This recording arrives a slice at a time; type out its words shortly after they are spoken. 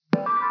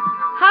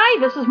Hi,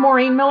 this is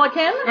Maureen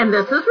Milliken. And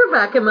this is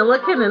Rebecca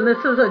Milliken, and this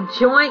is a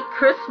joint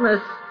Christmas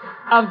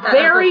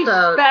very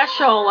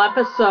special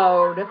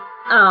episode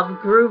of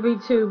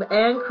Groovy Tube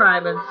and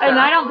Crime and Stuff. And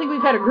I don't think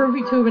we've had a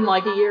Groovy Tube in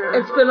like a year.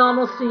 It's been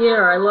almost a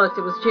year. I looked.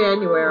 It was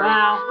January.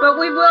 Wow. But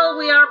we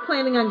are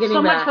planning on getting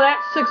back. So much for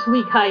that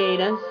 6-week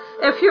hiatus.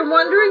 If you're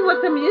wondering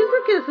what the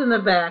music is in the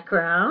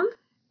background,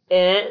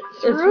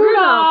 it's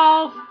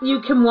Rudolph.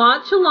 You can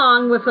watch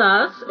along with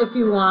us if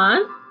you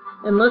want.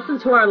 And listen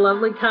to our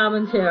lovely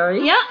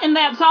commentary. Yeah, and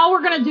that's all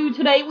we're going to do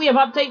today. We have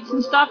updates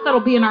and stuff that'll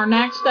be in our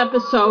next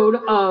episode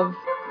of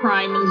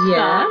Crime and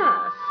Stuff.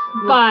 Yes.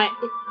 But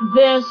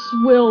this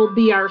will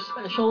be our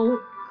special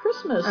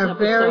Christmas episode. A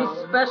very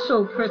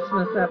special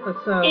Christmas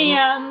episode.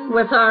 And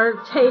with our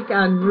take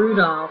on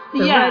Rudolph, the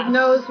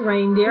red-nosed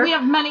reindeer. We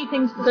have many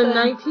things to say. The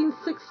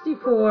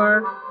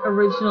 1964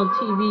 original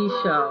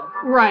TV show.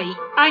 Right.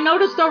 I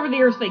noticed over the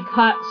years they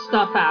cut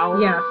stuff out.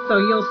 Yes, so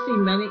you'll see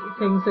many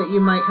things that you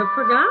might have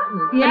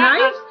forgotten. Yeah.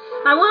 And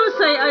I want to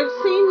say I've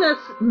seen this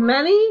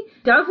many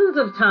dozens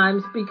of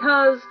times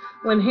because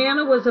when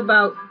Hannah was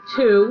about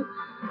 2,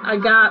 I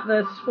got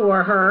this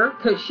for her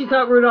because she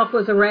thought Rudolph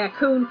was a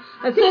raccoon.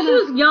 I think she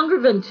was younger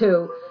than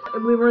 2.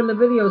 We were in the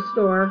video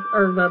store,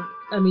 or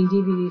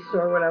DVD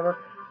store, whatever,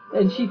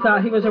 and she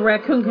thought he was a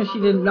raccoon because she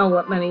didn't know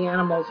what many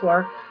animals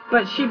were.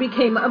 But she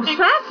became obsessed.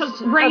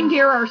 Because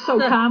reindeer are so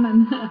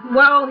common.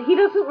 Well, he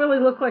doesn't really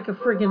look like a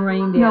friggin'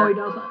 reindeer. No, he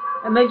doesn't.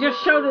 And they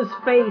just showed his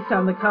face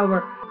on the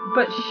cover.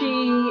 But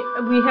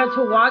we had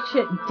to watch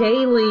it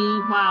daily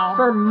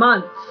for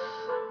months.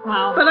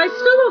 Wow. But I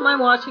still don't mind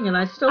watching it.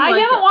 I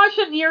haven't watched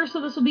it in years,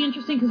 so this will be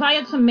interesting because I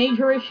had some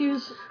major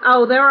issues.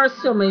 Oh, there are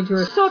still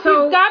major issues. So if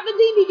you've got the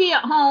DVD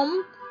at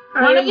home,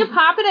 why don't you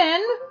pop it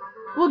in?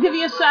 We'll give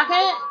you a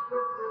second.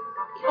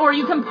 Or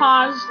you can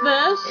pause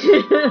this.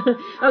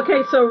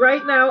 Okay, so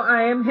right now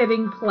I am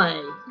hitting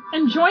play.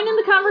 And join in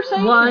the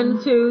conversation.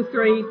 1, 2,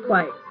 3,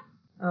 play.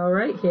 All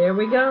right, here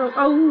we go.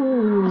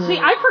 Oh. See,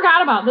 I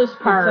forgot about this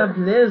part. It's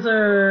a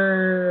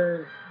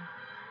blizzard.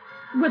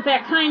 With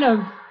that kind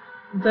of...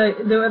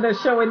 They're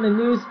showing the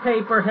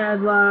newspaper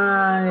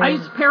headlines.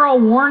 Ice peril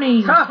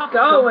warning. Tough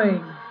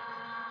going.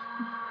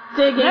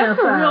 Digging That's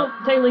a real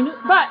daily news.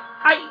 But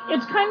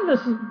it's kind of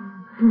this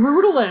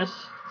brutalist,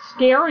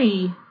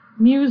 scary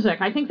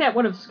music. I think that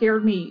would have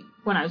scared me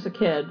when I was a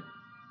kid.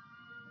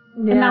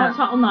 Yeah. And now it's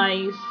all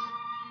nice.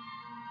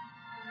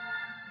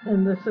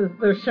 And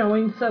they're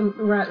showing some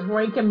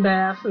Rankin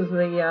Bass as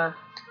the... If I live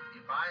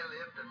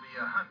to be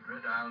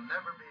 100, I'll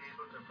never be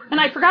able to forget. And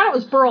I forgot it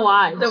was Burl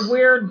Ives. The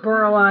weird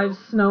Burl Ives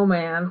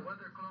snowman.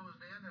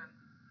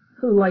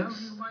 Who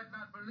likes...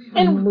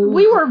 And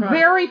we were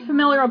very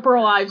familiar with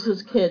Burl Ives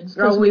as kids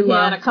because we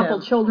had a couple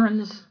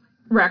children's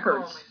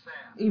records.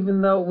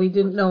 Even though we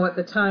didn't know at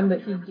the time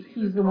that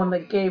he's the one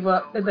that gave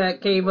up,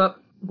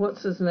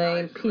 what's his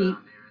name, Pete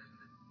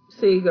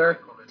Seeger.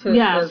 To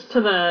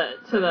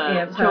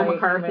the Joe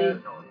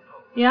McCarthy.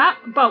 Yeah,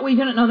 but we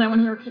didn't know that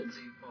when we were kids.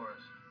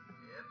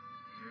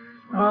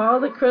 All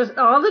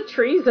the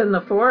trees in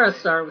the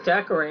forest are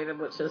decorated,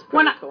 which is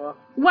pretty cool.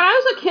 When I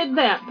was a kid,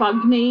 that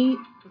bugged me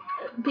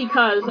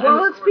because...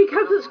 Well, it's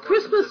because it's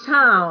Christmas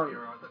Town.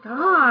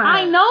 God.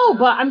 I know,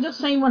 but I'm just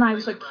saying when I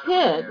was a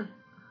kid,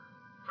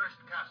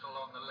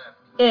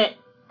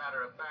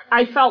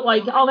 I felt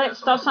like all that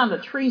stuff's on the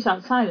trees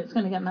outside. It's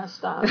going to get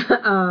messed up.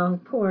 Oh,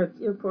 poor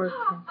kid. You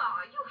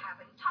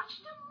haven't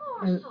touched a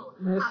morsel.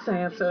 And there's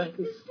Santa.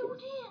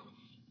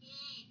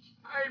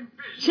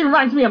 She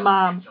reminds me of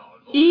Mom.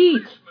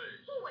 Eat.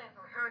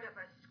 Whoever heard of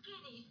a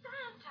skinny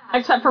Santa?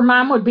 Except for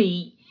Mom would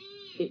be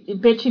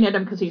bitching at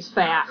him because he's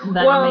fat. And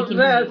then making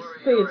that's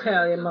the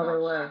Italian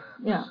mother way.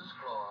 Yeah.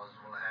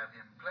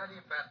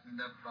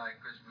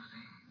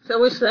 So I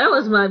wish that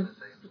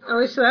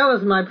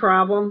was my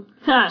problem.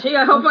 Gee,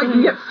 I hope I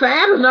can get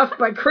fat enough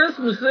by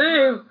Christmas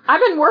Eve.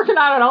 I've been working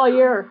on it all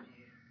year.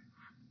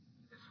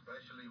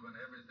 Especially when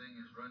everything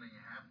is running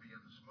happy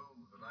and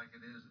smooth like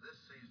it is this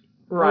season.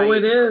 Right. Oh,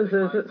 it is.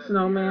 Is it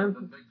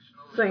Snowman?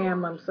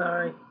 Sam, I'm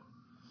sorry.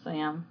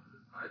 Sam.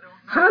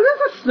 How does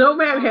a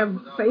snowman have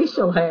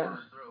facial hair?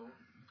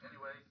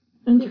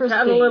 Interesting. He's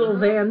got a little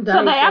Van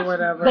Dyke or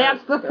whatever.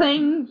 That's the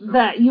thing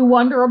that you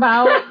wonder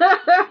about.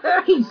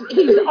 He's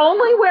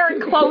only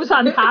wearing clothes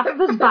on top of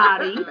his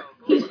body.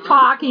 He's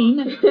talking,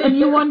 and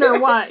you wonder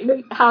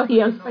how he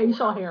has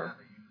facial hair.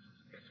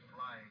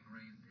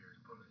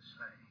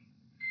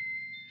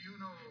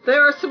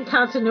 There are some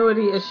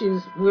continuity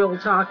issues we'll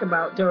talk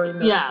about during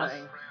this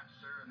thing.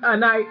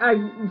 And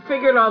I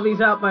figured all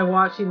these out by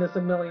watching this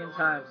a million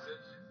times.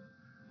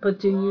 But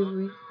do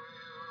you?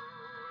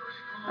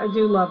 I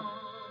do love...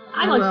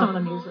 I like some of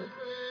the music.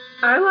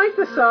 I like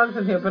the songs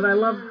in here, but I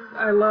love...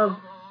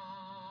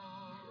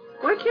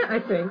 Why can't I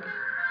think?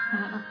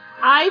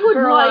 I would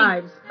Burl like...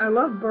 Ives. I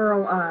love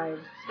Burl Ives.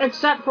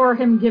 Except for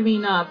him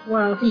giving up.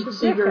 Well, he's Pete a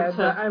Seeger dickhead,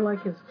 but I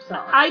like his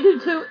songs. I do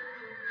too.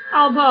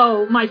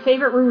 Although, my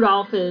favorite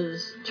Rudolph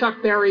is Chuck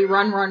Berry,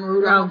 Run, Run,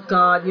 Rudolph. Oh,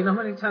 God. You know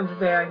how many times a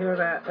day I hear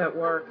that at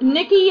work?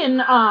 Nikki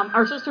and,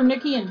 our sister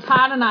Nikki and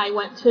Todd and I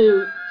went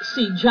to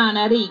see John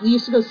Eddie. We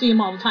used to go see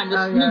him all the time,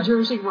 this New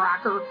Jersey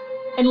rocker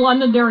in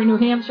Londonderry, New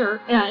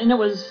Hampshire. And it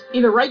was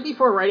either right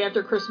before or right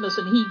after Christmas,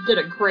 and he did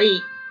a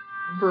great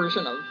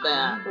version of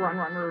that, Run,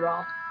 Run,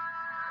 Rudolph.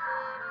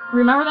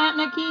 Remember that,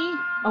 Nikki?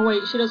 Oh,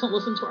 wait, she doesn't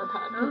listen to our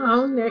podcast.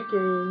 Oh,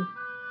 Nikki.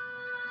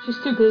 She's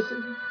too busy.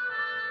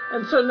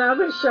 And so now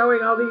they're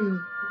showing all these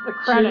The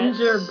credits.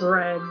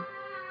 gingerbread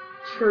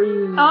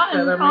trees that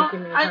are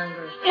making me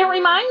hungry. It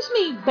reminds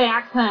me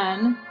back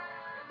then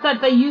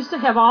that they used to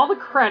have all the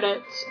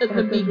credits at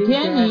the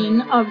beginning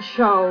of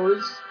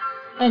shows,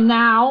 and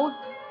now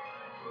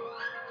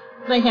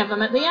they have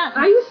them at the end.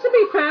 I used to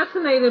be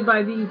fascinated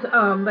by these.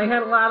 They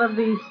had a lot of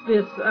this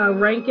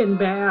Rankin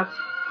Bass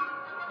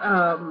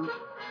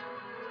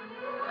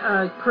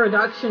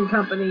production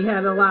company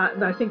had a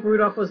lot. I think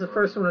Rudolph was the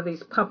first one of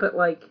these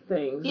puppet-like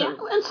things. Yeah,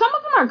 and some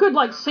of them are good,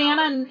 like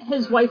Santa and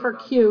his wife are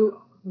cute.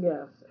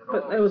 Yes,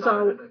 but it was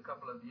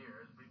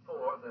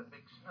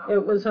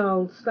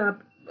all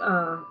stop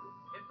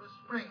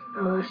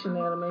motion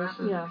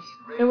animation. Yes,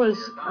 it was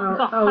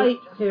the height.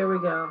 Here we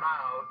go.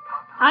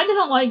 I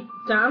didn't like...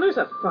 Donner's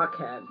a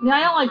fuckhead. Yeah,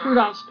 I don't like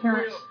Rudolph's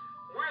parents.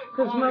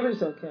 His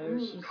mother's okay.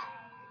 She's... Rudolph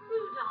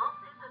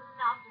is a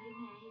lovely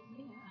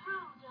name.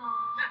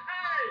 Rudolph.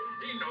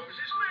 Hey, he knows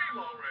his name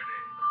already.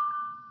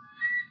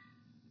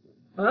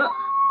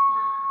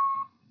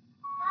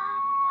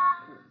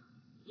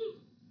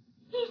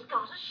 He's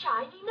got a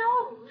shiny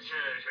nose.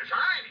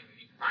 Shiny.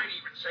 I'd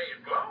even say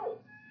it glow.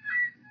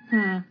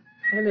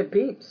 And it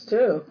beeps,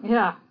 too.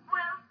 Yeah.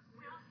 Well,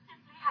 we'll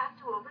simply have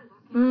to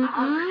overlook it.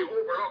 How do you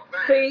overlook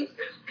that? See?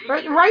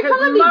 Right from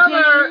His the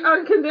mother, beginning.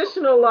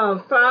 unconditional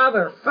love.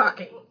 Father,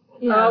 fucking.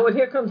 Yeah. Oh, and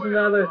here comes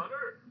another.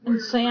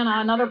 And Santa,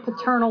 another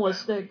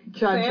paternalistic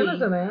judgy.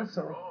 Santa's an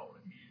asshole. Oh,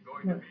 he's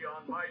going to be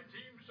on my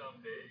team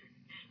someday.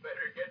 He'd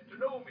better get to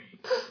know me.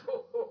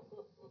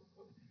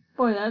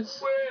 Boy,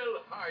 that's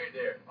Well, hi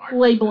there.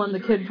 labeling the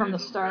kid from the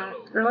start.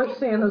 I like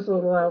Santa's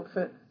little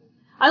outfit.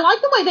 I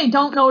like the way they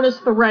don't notice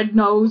the red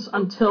nose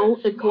until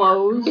it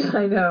glows.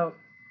 I know.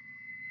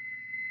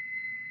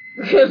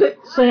 Santa. Bouncing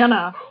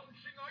iceberg.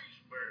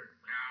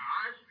 Now,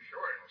 I'm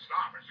sure it'll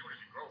stop as soon as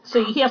he grows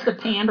See, up. he has to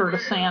pander to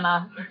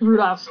Santa,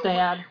 Rudolph's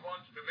dad. He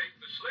wants to make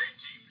the sleigh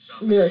team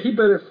someday. Yeah, he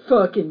better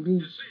fucking be. You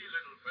see,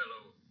 little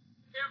fellow,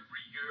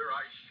 every year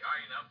I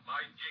shine up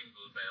my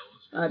jingle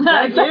bells.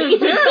 I bet you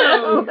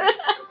do.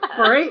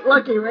 For 8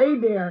 lucky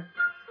reindeer.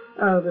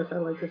 Oh, this I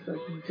like this one.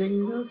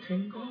 Jingle,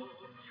 jingle. You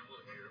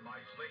will hear my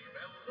sleigh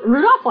bells.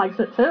 Rudolph likes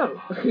it too. Oh,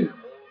 Kris Kringle,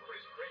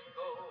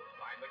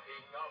 I'm the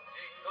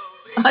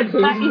king of I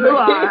jingling. bet you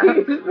are.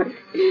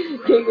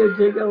 King of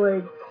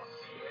jiggling.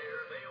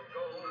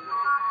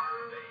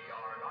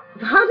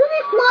 How did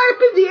he fly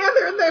up in the air?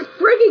 They're in their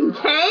frigging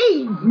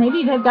cave.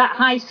 Maybe they've got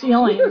high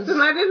ceilings. Listen,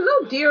 I didn't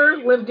know deer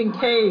lived in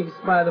caves,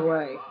 by the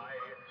way.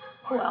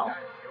 Well,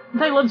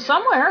 they live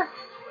somewhere.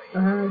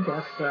 I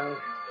guess so.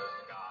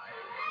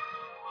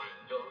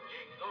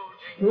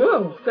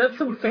 Whoa, that's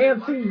some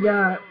fancy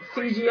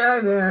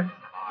CGI there.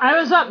 I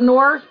was up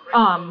north,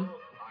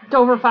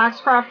 Dover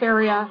Foxcroft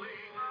area.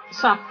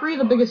 Saw 3 of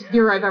the biggest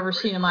deer I've ever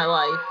seen in my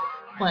life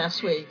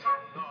last week.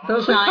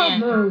 Those are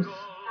Giant. called moose.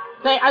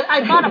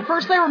 I thought at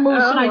first they were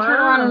moose, and I turned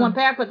around and went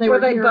back, but they were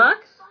they deer.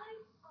 bucks?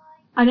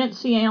 I didn't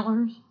see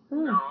antlers. Oh,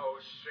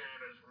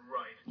 Santa's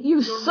right.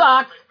 You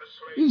suck.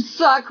 You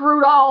suck,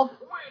 Rudolph. Wait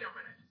a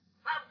minute.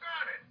 I've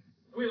got it.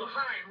 We'll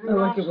hide I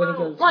like it when he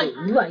goes, Like-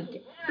 like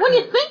it. When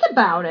you think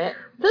about it,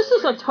 this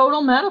is a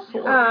total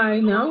metaphor. I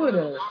know it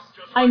is.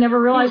 I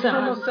never realized He's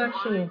that.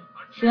 homosexual.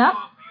 Yep.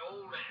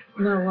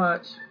 No,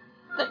 watch.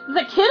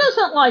 The kid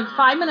isn't like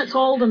 5 minutes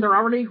old, and they're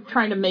already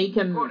trying to make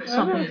him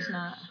something he's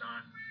not.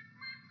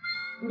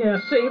 Yeah,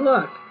 see,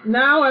 look.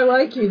 Now I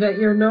like you that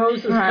your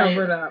nose is Right.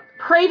 covered up.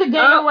 Pray the gay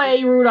Oh.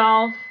 away,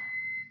 Rudolph.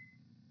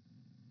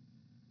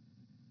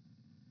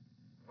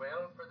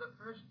 Well, for the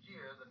first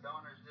year, the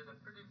Donners did a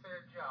pretty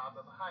fair job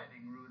of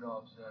hiding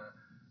Rudolph's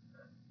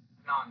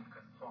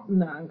non-conformity.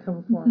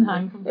 Non-conforming.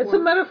 Non-conforming. It's a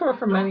metaphor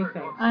for many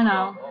things. I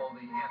know. All the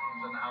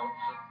ins and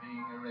outs of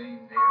being a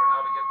reindeer,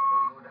 how to get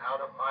food, how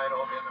to fight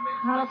off enemies.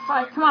 How to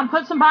fight? Come on,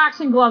 put some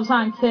boxing gloves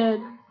on,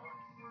 kid.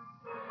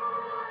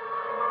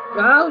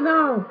 Oh,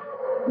 no.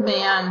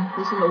 Man,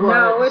 this is the worst.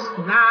 No,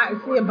 it's not.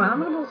 It's the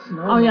abominable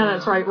snow. Oh yeah,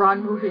 that's right.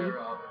 Wrong movie.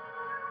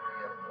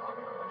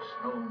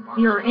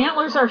 Your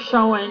antlers are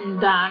showing,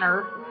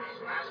 Donner.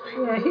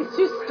 Yeah, he's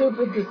too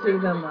stupid to see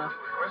them, though.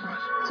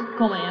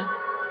 Typical man.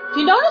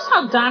 Do you notice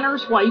how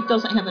Donner's wife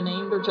doesn't have a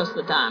name? They're just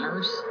the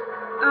Donners.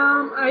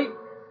 I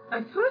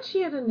thought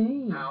she had a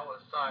name.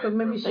 But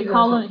maybe she He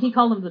doesn't.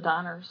 called them the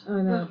Donners.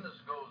 I know.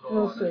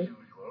 We'll see.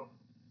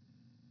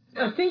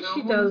 I think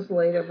she does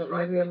later, but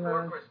maybe I'm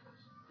wrong.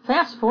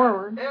 Fast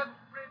forward.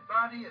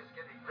 Everybody is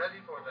getting ready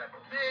for that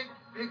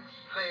big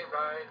sleigh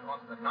ride on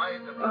the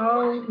night of the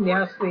Oh, 24th.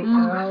 yes, the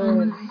Mm-hmm.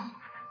 elves.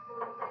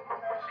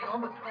 The all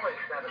the toys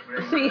Santa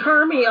brings. See,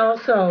 Hermie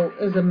also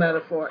is a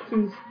metaphor.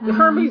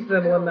 Hermie's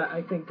the one that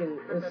I think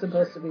is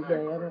supposed to be gay.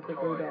 I don't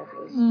think Rudolph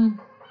is.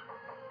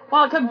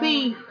 Well, it could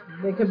be.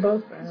 They could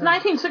both be. It's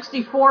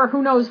 1964.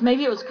 Who knows?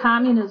 Maybe it was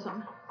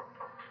communism.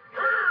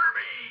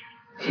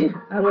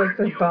 I like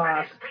the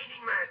boss.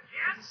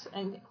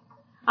 And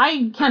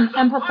I can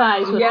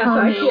empathize with yes,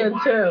 Hermie. Yes, I can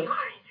too.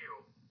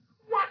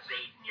 What's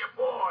eating you,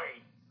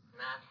 boy?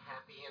 Not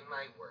happy in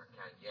my work,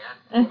 I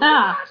guess.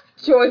 Yeah.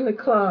 Join the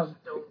club.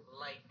 Don't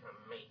like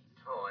to make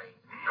toys.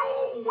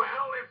 No,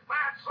 well, if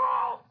that's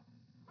all.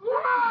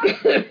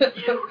 What?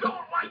 You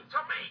don't like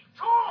to make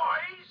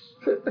toys?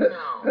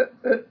 No.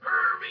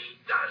 Herbie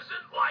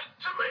doesn't like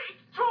to make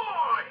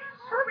toys.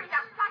 Herbie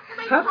doesn't like to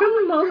make How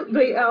come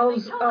the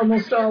elves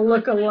almost all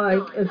look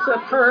alike,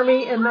 except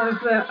Hermie, and there's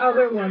that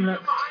other one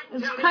that's...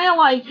 It's kind of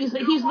like he's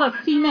the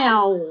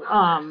female.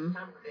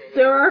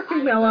 There are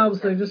female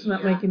elves, they're just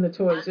not making the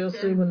toys. You'll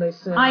see when they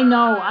sing. I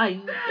know.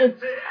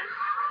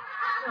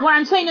 What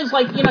I'm saying is,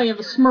 like, you know, you have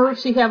the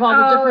Smurfs, you have all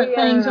the different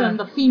things, and then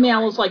the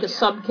female is like a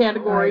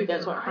subcategory.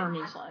 That's what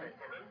Hermie's like.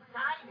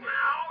 Now,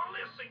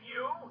 listen,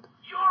 you.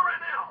 You're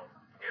an elf,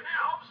 and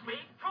elves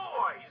make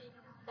toys.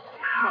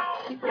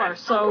 Now, People are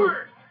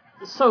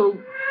so.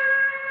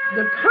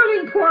 They're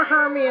putting poor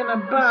Hermie in a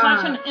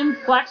box. Such an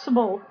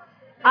inflexible.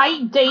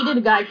 I dated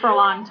a guy for a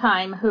long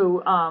time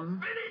who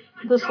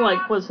this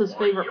like was his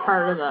favorite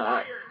part of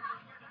the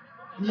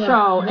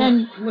show,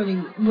 and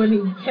when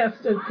he has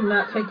to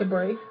not take a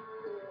break.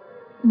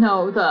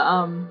 No,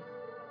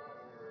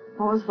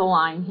 what was the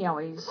line he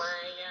always?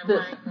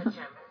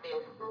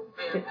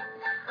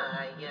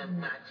 I am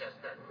not just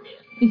a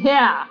myth.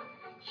 Yeah.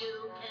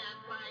 You can't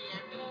buy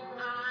any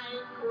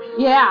ice.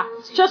 Yeah,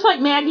 it's just like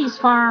Maggie's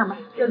Farm.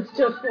 It's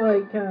just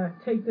like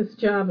take this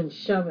job and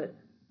shove it.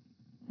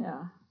 Yeah.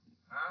 Well.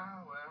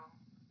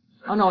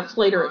 Oh no, it's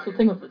later. It's the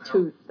thing with the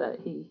tooth that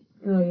he.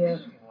 Oh yeah.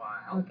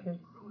 Meanwhile, Okay.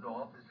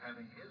 Rudolph is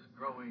having his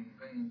growing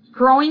pains.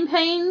 Growing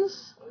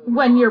pains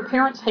when your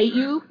parents hate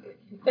you.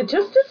 It's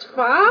just his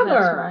father.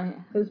 That's right.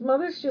 His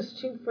mother's just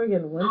too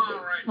friggin' wimpy.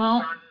 All right, Well.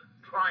 son,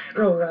 try it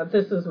Oh, out. Rob,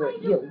 this is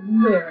what you'll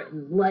wear it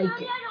and like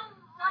Daddy, I don't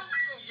like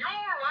it.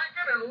 You'll like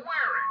it and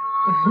wear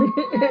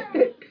it.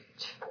 it.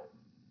 It's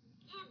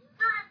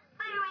not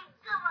very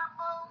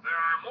comfortable. There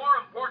are more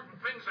important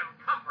things than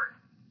comfort.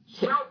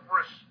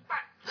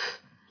 Self-respect.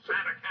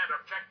 Santa can't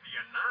object to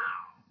you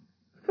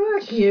now.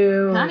 Fuck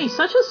you. God, he's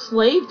such a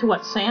slave to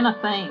what Santa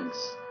thinks.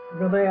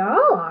 Well, they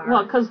all are.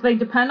 Well, because they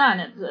depend on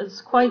it. It's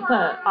quite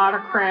the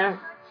autocratic.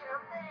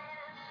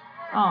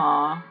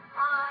 Aw.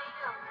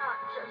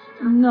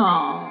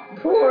 No.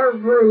 Poor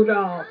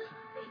Rudolph.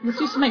 This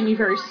used to make me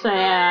very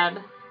sad.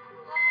 Yes,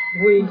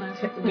 we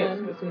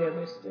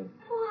understand.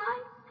 Why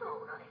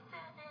don't I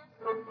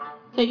fit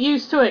in? Get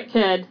used to it,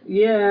 kid.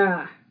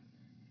 Yeah.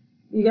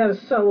 You gotta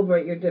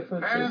celebrate your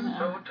differences. And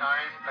so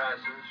time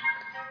passes.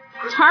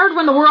 It's hard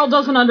when the world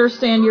doesn't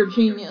understand your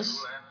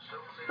genius.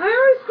 I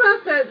always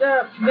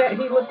thought that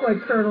he looked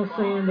like Colonel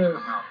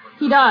Sanders.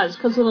 He does,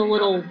 because of the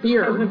little Because of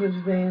beard. his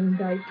Van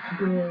Dyke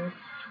beard.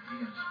 Be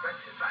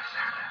inspected by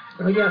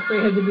Santa. I guess they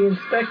had to be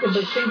inspected,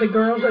 but see, the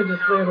girls are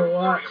just there to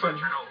watch them.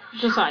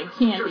 Just like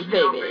candy, Just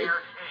get over baby. here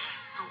and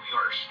do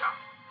your stuff.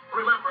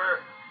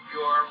 Remember,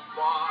 you're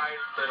my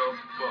little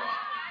bug.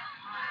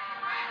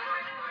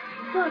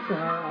 Fuck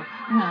off.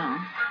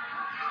 Yeah.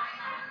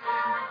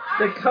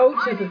 The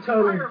coach is a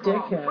total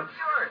dickhead. What's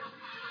yours?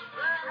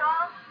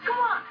 Come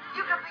on,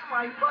 you can be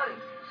my buddy.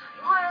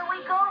 Where are we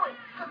going?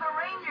 To the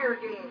reindeer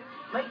game.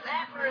 Makes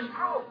antlers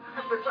grow.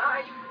 And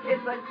besides,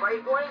 it's a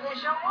great way to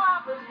show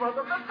off in front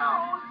of the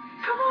nose.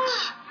 Come on.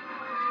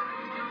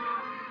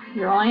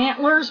 Your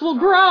antlers will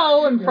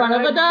grow in front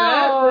of the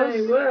Exactly,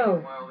 nose. will.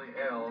 While the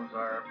elves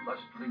are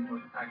bustling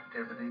with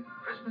activity,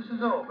 Christmas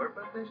is over,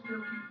 but they still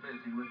keep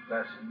busy with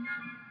lessons,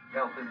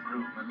 health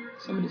improvement.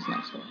 Somebody's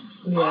next door.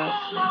 Yes.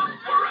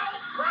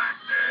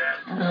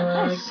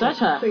 That's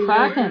such a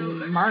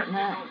fucking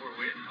martinet.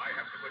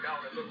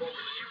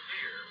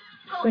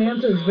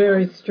 Santa's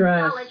very Now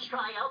stressed. let's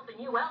try out the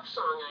new elf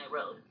song I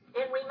wrote.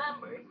 And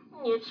remember,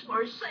 it's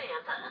for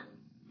Santa.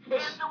 And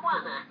a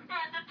one-a,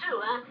 and a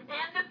two-a,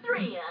 and a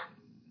three-a.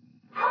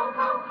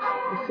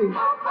 You see,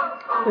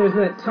 there's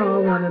that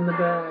tall one in the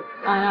back.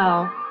 I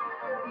know.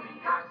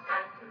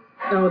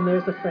 Oh, and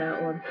there's a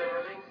fat one.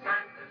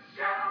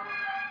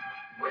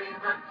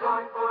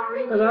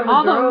 But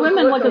All the girls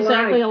women look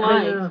exactly I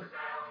alike. know.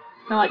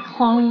 They're like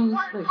clones.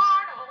 They're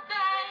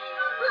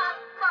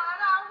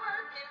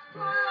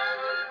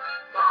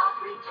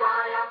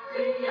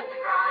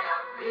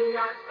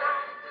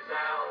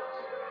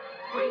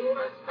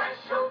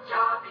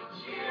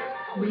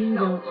We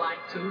don't like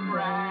to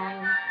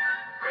brag.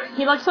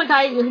 He looks like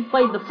I who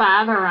played the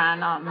father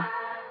on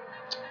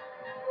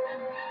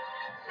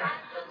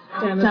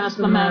Dennis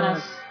the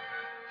Menace.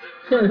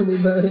 We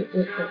both.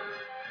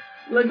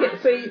 Look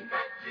at, see,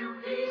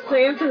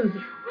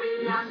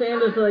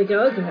 Santa's like,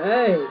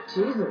 okay,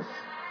 Jesus.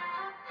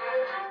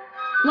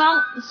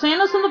 Well,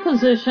 Santa's in the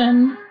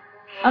position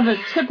of a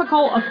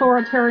typical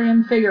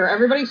authoritarian figure.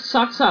 Everybody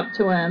sucks up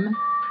to him.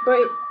 But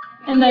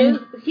And then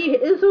he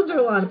is under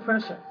a lot of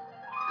pressure.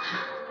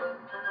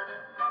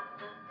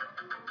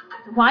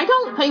 why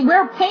don't they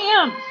wear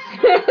pants?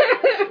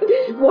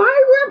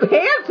 Why wear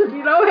pants if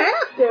you don't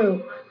have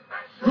to?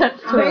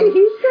 That's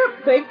true.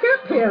 They've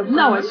got pants.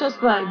 No, on. it's just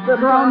the boss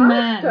grown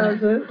men.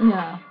 Doesn't.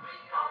 Yeah.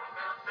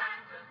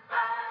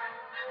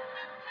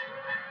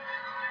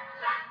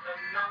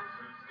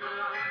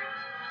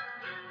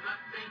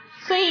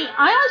 See,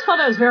 I always thought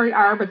that was very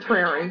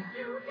arbitrary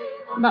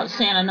about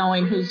Santa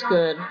knowing who's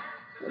good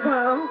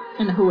Well,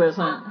 and who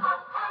isn't.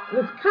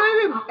 it's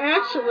kind of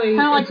actually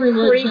Kind of like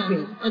religion.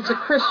 creepy. It's a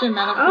Christian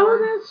metaphor.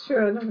 Oh, that's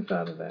true. I never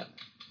thought of that.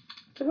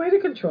 It's a way to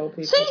control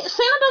people. See,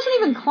 Santa doesn't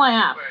even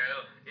clap. Well,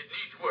 it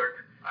needs work.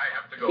 I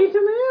have to go. He's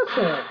an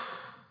asshole.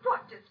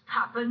 What does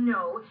Papa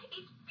know? It's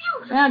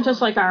beautiful. Yeah,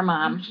 just like our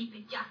mom. You keep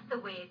it just the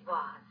way it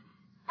was.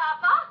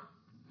 Papa?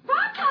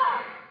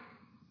 Papa!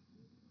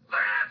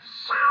 That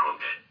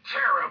sounded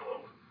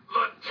terrible.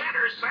 The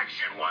tenor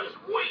section was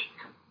weak.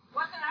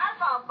 Wasn't our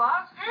fault,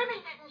 boss.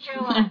 Hermie didn't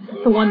show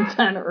up. The one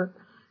tenor.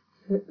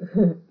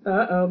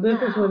 Uh-oh, this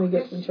is when he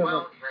gets in trouble.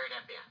 Won't hurt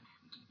a bit.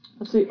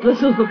 Let's see, this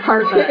is the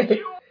part that...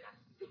 Fixing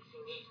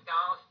these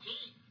dolls'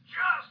 teeth.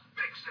 Just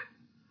fix it.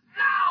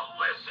 Now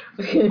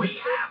listen. We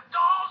have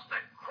dolls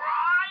that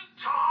cry,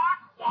 talk,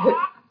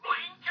 walk,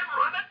 blink, and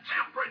run a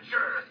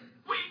temperature.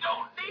 We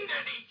don't need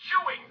any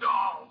chewing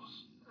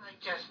dolls. I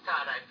just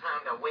thought I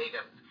found a way to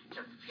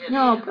fit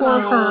Oh, in.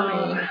 poor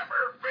Hermie.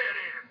 Never fit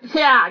in.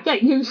 Yeah,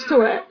 get used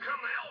to it. Come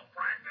to elf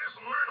practice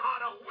and learn how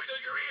to wiggle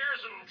your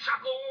ears and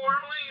chuckle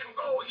warmly and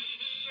go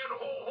hee-hee and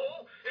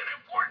ho-ho and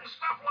important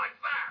stuff like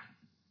that.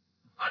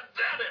 A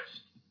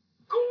dentist.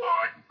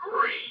 Good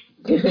grief.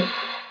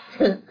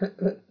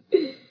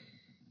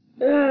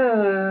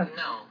 No.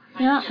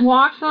 I Yeah, just-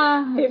 walk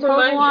the It total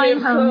reminds me line,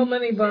 of so Hermie.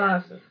 many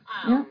bosses.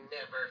 I'll Yeah.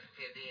 never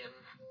fit in.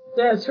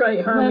 That's right,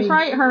 Hermie. That's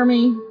right,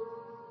 Hermie.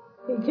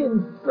 He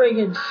can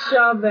friggin'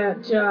 shove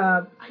that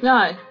job. No,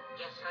 Guess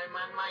I'm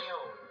on my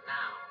own now.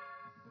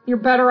 you're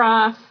better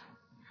off.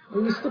 It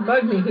used to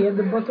bug me. He had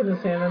the book in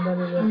his hand and then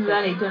he didn't.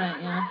 That he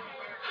didn't, yeah.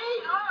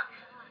 Hey, look!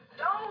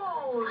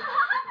 Those!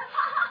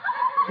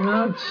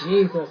 Oh,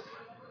 Jesus.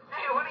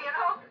 Hey, what do you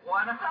know?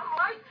 One of them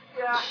likes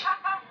ya.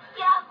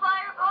 Yeah,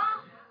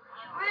 Fireball?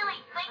 You really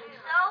think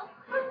so?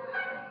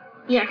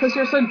 Yeah, because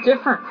you're so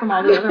different from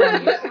all the other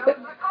ones. That was the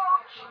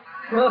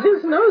coach. Well,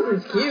 his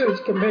nose is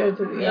huge compared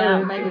to the Yeah,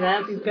 others. maybe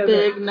that's He's got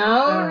big a-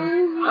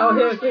 nose. Oh,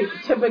 here's the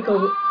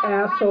typical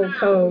asshole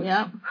coach.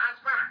 Yep.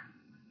 That's better.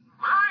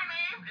 My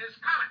name is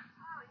Comet.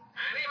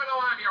 And even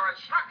though I'm your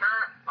instructor,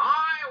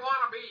 I want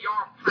to be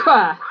your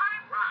Pah. Right.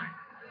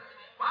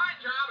 My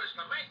job is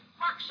to make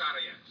fucks out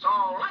of you.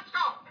 So let's go.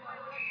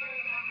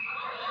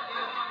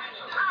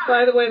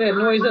 By the way, that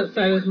noise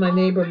outside is my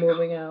neighbor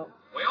moving out.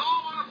 We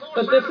all want to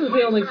But this is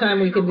the only time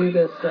we can do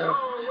this, so.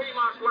 So we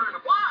must learn to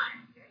fly.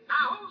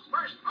 Now who's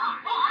first? One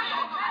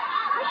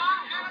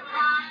at a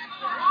time.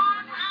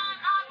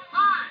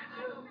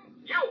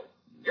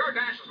 You're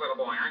Dash's little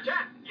boy, aren't you?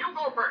 You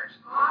go first.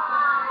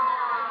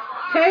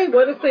 Hey,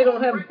 what if they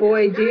don't have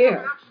boy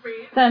deer?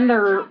 Then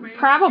they're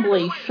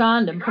probably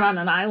shunned and put on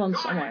an island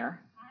somewhere.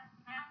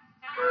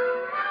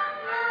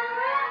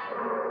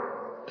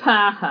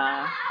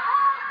 Haha.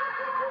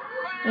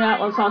 Yeah,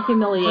 let's all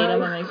humiliate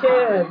them and make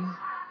Kids. fun.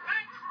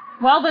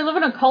 Well, they live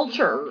in a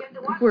culture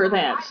where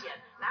that's...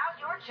 Now's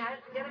your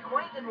chance to get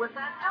acquainted with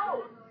that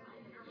nose.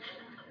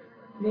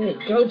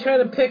 Yeah, go try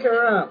to pick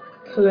her up,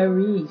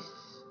 Clarice.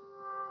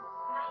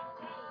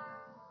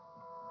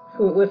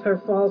 With her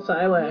false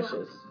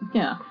eyelashes.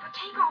 Yeah. For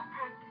takeoff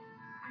practice.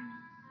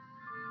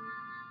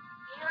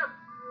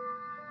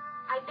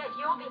 I bet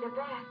you'll be the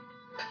best.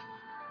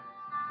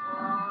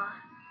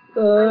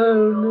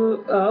 Oh,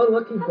 no. Oh,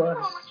 look, he What's wrong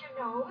blushed. with your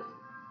nose?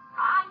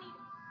 I mean,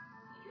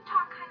 you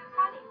talk kind of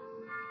funny.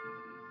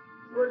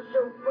 What's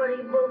so funny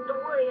about the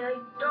way I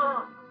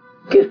talk?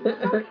 Don't get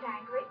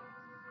angry.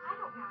 I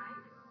don't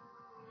mind.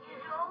 You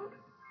don't?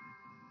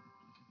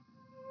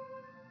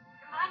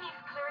 My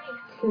name's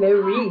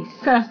Clarice.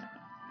 Clarice.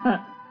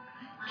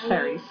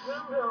 Clarice.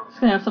 Rudolph. It's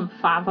gonna have some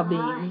fava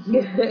beans.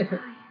 Hey,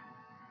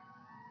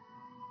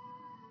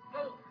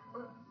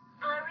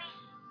 Clarice.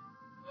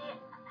 Yeah,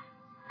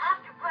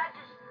 after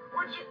practice,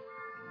 would you?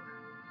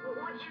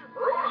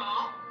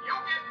 Rudolph, you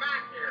get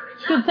back here.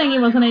 It's Good thing he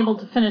wasn't able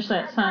to finish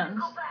that sentence.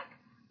 Go back.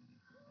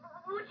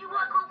 Would you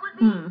walk home with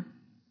me?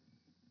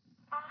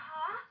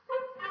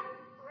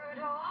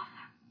 Rudolph.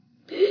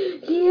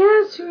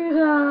 Yes,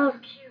 Rudolph.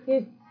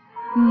 Cute.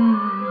 Hmm.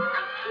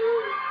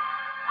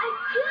 I'm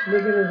cute.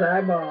 Look at his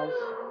eyeballs.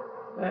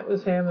 That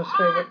was Hannah's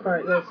favorite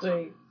part this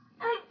week.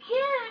 I'm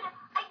cute.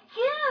 I'm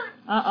cute.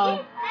 Uh-oh.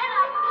 She said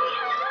I'm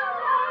cute.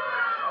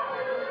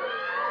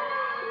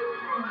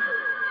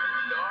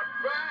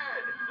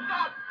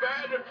 Not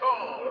bad at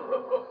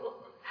all.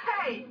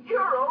 Hey,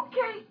 you're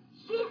okay.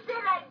 She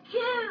said I'm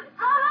cute.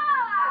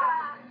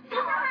 Ah!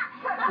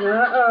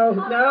 Uh-oh.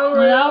 No, No,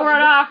 Rudolph.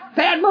 right off.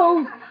 Bad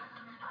move.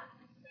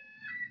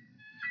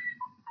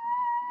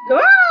 Whoa!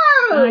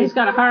 Oh, he's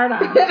got a heart on.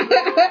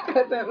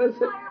 That was it.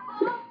 Fireball,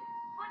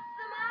 what's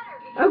the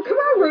matter? Oh, come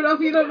on, Rudolph,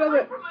 you don't know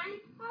that. Now,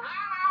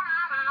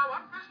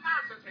 what's this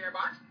nonsense here,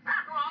 Bucks?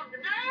 After all,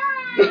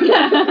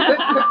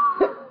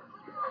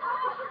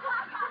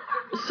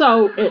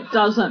 So it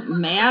doesn't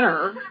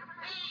matter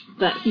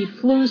that he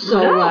flew so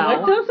well.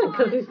 No, it doesn't,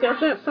 because he's got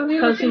that funny...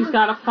 Because he's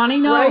got a funny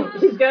nose. Right,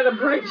 he's got a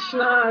bright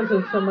schnoz,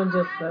 as someone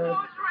just said. Donner,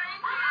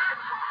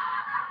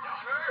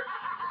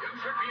 you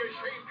should be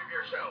ashamed of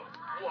yourself.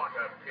 What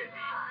a pity.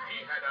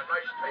 He had a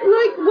nice tail.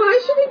 Like, why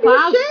should he be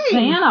Wow,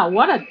 ashamed? Santa,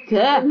 what a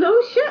dick. No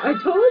shit, I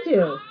told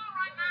you.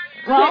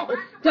 Well,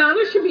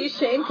 Donna should be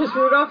ashamed because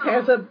Rudolph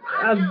has a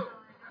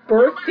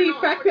birth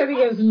defect that he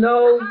has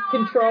no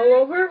control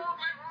over.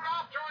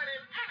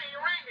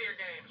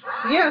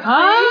 Yes.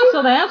 oh,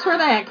 so that's where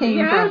that came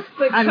Yes,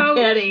 from. the I'm coach-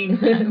 kidding.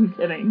 I'm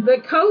kidding. The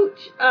coach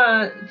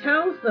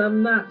tells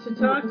them not to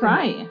talk to him.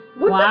 Right.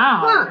 What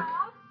Wow. the fuck?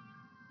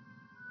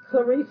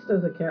 Clarice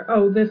doesn't care.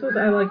 Oh,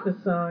 I like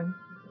this song.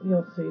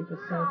 You'll see the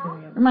song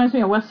coming up. Reminds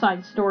me of West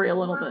Side Story a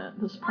little bit,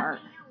 this part.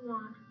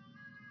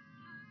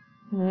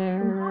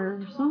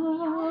 There's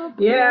a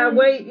Yeah,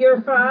 wait,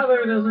 your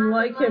father doesn't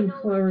like him,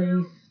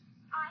 Clarice.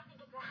 I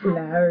think it's a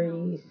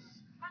Clarice.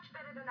 much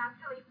better than that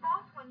silly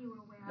false one you were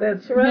wearing.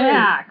 That's right.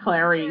 Yeah,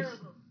 Clarice.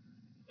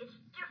 It's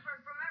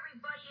different from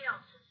everybody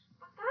else's.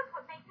 But that's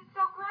what makes it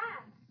so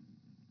grand.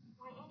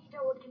 Why, Annie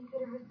Doe would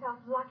consider herself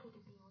lucky to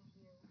be with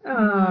you.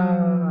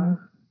 Aww.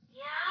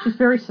 Yeah? She's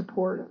very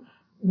supportive.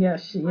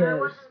 Yes, she I is.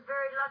 wasn't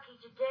very lucky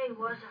today,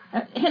 was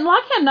I? And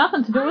luck had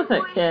nothing to do with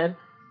it, kid.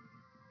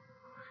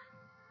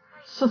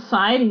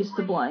 Society's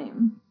to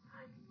blame.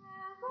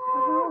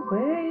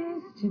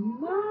 Always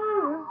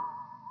tomorrow.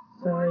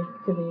 Sorry,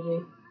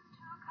 Kaviti.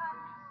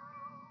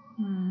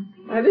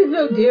 I didn't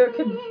know Deer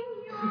could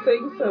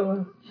sing so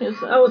well.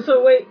 Oh,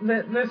 so wait,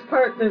 this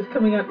part that's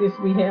coming up is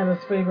we had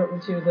his favorite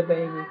when she was a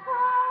baby.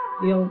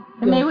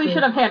 And maybe we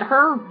should have had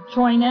her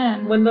join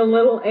in. When the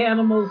little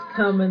animals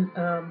come and...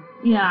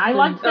 yeah, I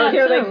liked that,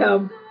 here too. they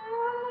come.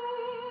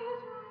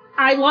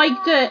 I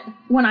liked it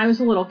when I was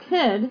a little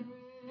kid,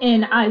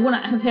 and I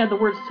wouldn't have had the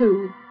words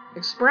to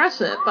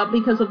express it, but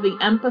because of the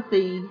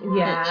empathy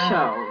it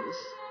shows.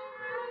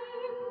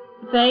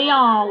 They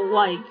all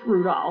like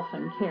Rudolph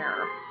and care.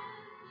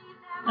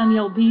 And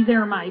you'll be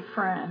there, my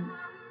friend,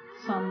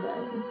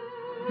 someday.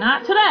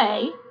 Not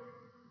today.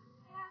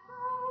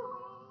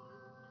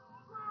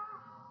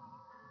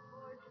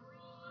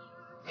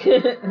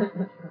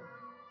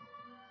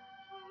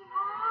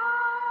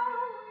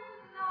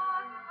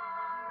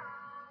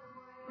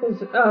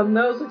 His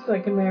nose looks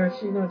like a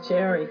maraschino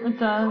cherry. It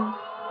does.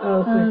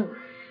 Oh,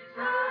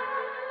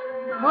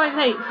 boy,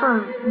 for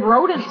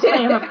rodents,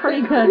 they have a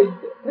pretty good...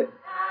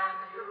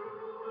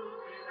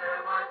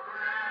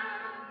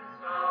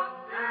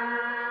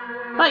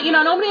 But,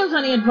 nobody has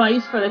any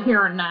advice for the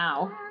here and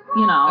now,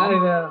 I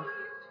know.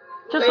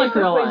 Just like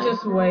real life.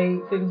 Just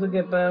wait. Things will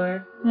get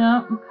better.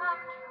 Yeah.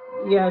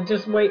 Yeah,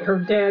 just wait. Her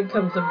dad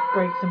comes and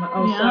breaks him up.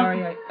 Oh, yeah.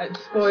 Sorry. I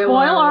spoiler.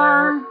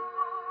 Spoiler.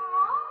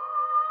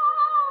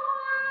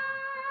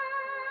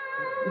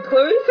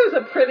 Clarice has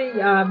a pretty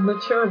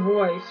mature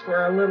voice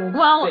for a little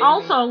Well, baby.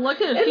 also, look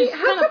at it. She's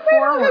kind of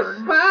forward. forward.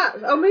 Have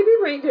spots? Oh, maybe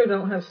reindeer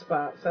don't have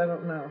spots. I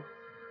don't know.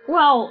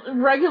 Well,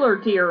 regular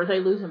deer, they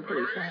lose them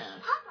pretty fast.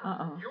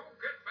 Uh-oh. You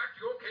get back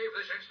to your cave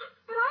this instant.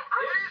 But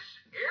I... This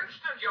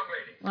instant, young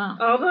lady. Wow.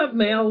 All the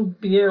male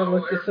deer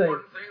look the There's same. one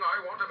thing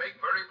I want to make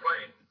very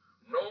plain.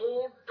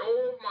 No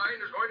doe of mine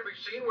is going to be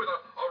seen with a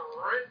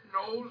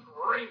red-nosed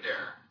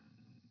reindeer.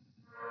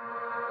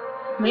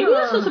 Maybe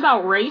this is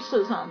about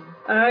racism.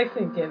 I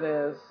think it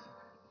is.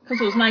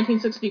 Because it was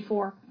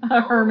 1964.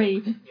 Hermie.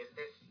 Is this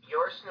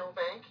your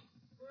snowbank?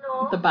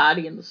 No. The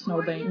body in the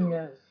snowbank.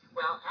 Yes.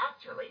 Well,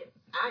 actually,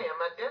 I am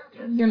a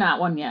dentist. You're not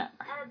one yet.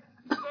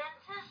 A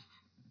dentist?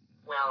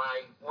 Well,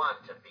 I want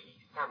to be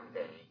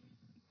someday.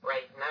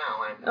 Right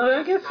now, I'm... Oh,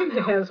 I guess he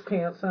somehow- has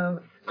pants on.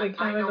 They But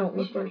kind I of don't don't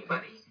look need like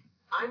that.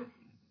 anybody.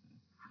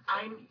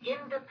 I'm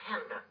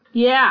independent.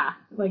 Yeah.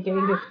 Like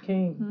Angus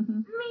King. Mm-hmm.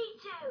 Me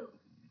too.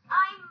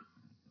 I'm...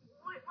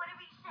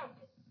 whatever you said.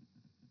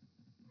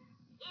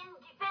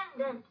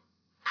 Independent.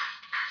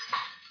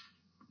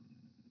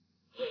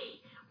 Hey,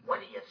 what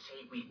do you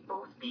say we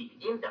both be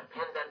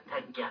independent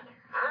together,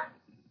 huh?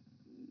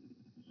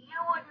 You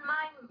wouldn't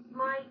mind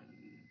my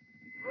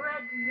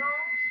red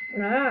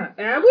nose?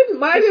 I wouldn't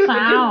mind if it didn't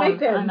Sound, make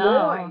that I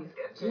know. noise.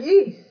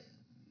 Jeez.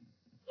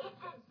 It's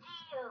a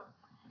deal.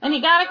 And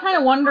you gotta kind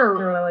of wonder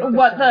Girl, I like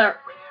what this the...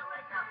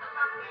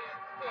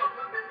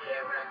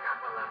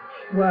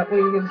 What were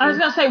you going to say? I was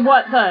gonna say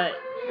what the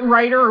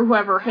writer or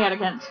whoever had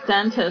against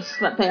dentists,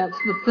 that that's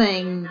the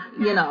thing,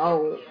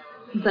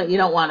 that you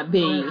don't want to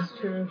be. That's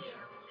true.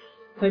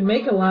 They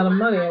make a lot of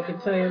money, I can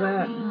tell you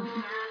that.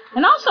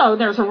 And also,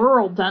 there's a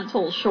rural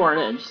dental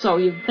shortage, so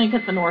you'd think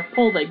at the North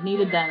Pole they'd need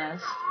a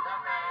dentist.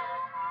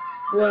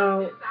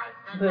 Well,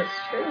 that's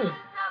true.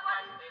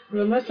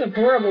 They must have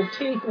horrible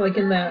teeth, like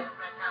in that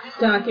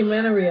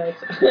documentary I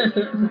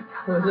saw.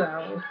 Was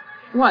out.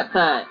 What,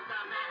 the...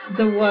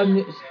 The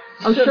one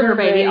Oh, Sugar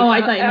Baby. Oh,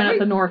 I thought you meant at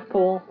the North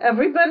Pole.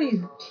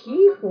 Everybody's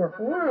teeth were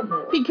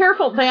horrible. Be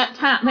careful. That's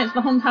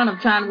the hometown of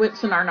John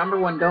Whitson, our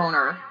 #1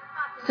 donor.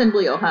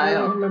 Findlay, I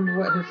Ohio. don't remember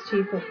what his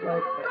teeth look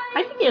like.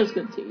 I think he has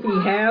good teeth. He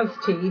has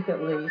teeth,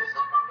 at least.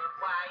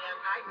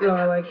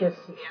 Well, I guess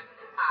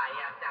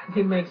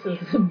he makes a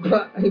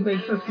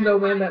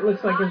snowman that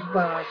looks like his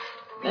boss.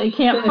 They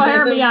can't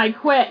fire me, I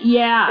quit.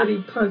 Yeah. And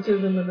he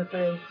punches him in the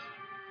face.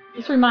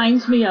 This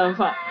reminds me of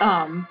a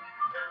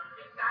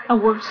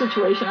work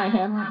situation I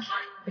had once.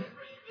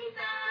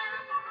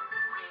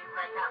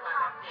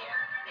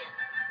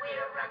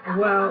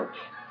 Well,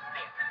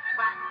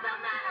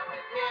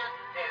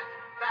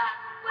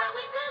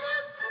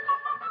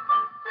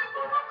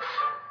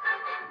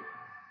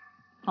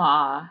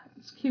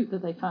 it's cute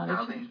that they found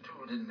Now, each other. these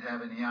two didn't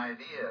have any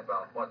idea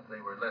about what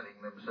they were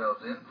letting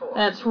themselves in for.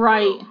 That's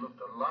right. The world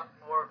looked a lot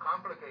more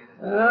complicated.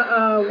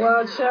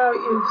 Watch out,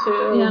 you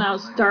two. Yeah, now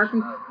it's dark.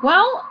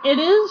 Well, it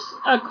is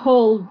a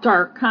cold,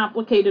 dark,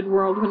 complicated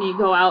world when you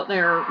go out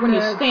there, when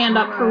you stand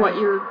up for what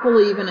you're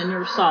believing in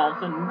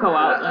yourself and go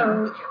out there.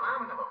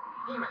 Abominable.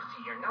 You must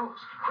see your nose.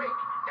 Quick,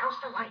 douse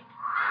the light.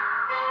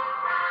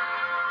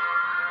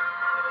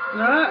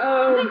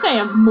 I think they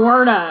have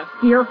more to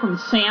fear from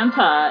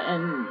Santa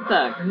and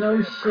the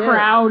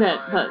crowd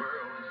at the...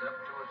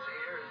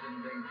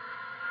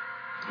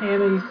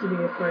 Hannah used to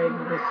be afraid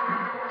of this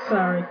one.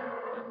 Sorry.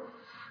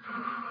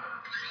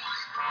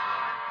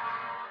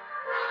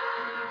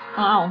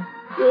 Oh.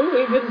 Ooh,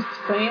 even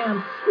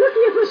Sam. Look,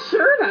 he has a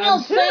shirt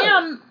on, too.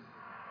 Sam!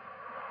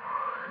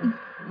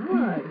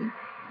 What?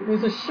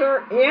 There's a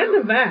shirt and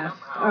a vest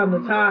on the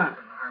top.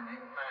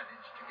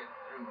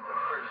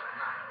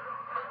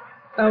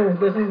 Oh,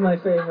 this is my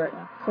favorite.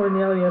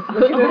 Cornelius.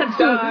 Look at his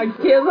dog.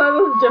 He has all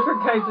those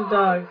different kinds of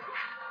dogs.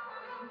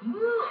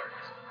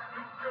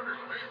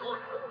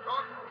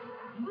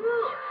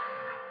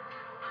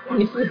 Hey,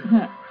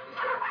 Keegan,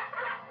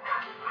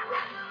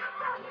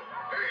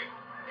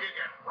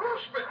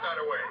 spit that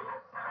away.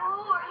 Who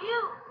are you?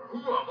 Who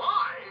am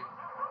I?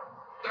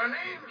 The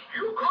name's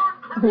Yukon.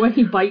 The way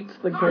he bites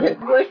the gold. He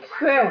licks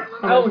it.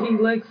 Oh, he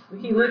licks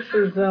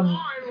his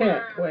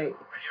pick. Wait.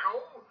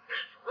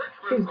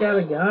 He's got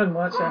a gun.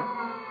 Watch out.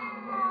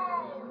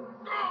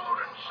 Gold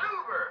and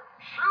silver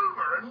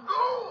and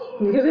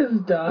gold. Look at his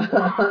dog.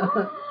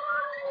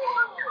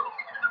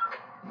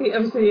 He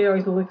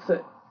always licks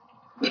it.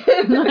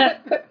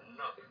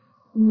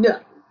 No. Silver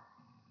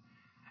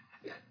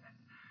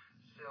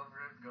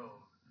and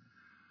gold.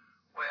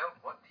 Well,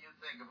 what do you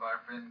think of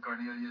our friend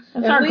Cornelius?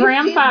 That's our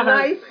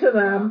grandfather. He's nice to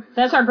them.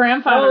 That's our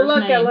grandfather's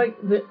look, name. I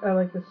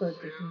like this one.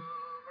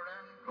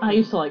 I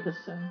used to like this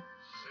song.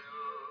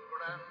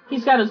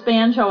 He's got his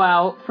banjo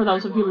out, for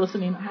those of you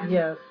listening at home.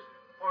 Yes.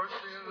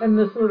 And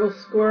this little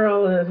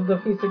squirrel has a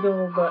piece of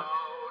gold, but...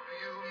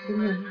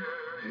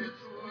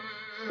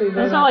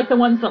 Those are like the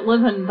ones that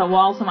live in the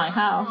walls of my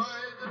house.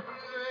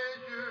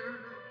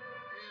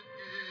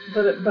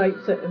 But it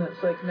bites it, and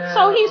it's like, no.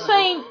 So he's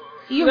saying...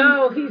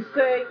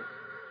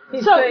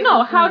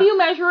 how do you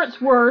measure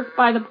its worth?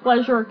 By the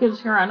pleasure it gives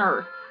here on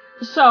earth.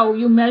 So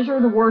you measure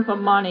the worth of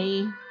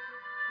money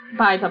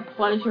by the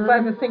pleasure... By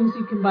the things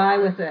you can buy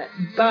with it.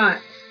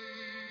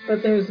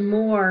 But there's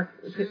more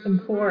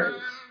important.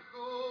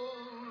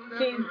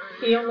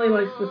 He only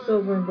likes the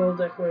silver and gold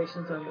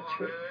decorations on the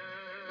tree.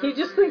 He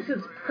just thinks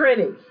it's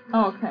pretty.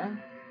 Oh, okay.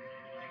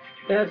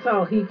 That's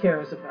all he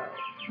cares about.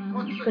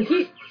 Mm-hmm. But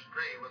he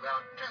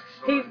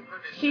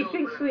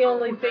thinks the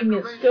only thing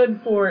it's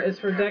good for is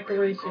for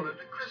decoration.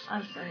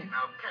 I see. Now, can you?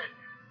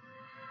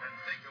 And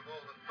think of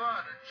all the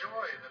fun and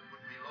joy that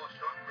would be lost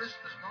on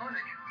Christmas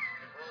morning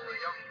if all the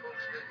young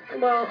folks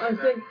didn't Well, I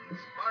think...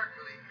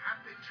 sparkling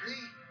happy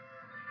tree.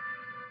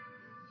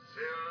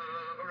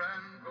 Silver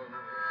and gold.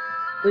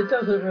 It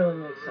doesn't really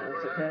make sense,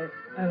 okay?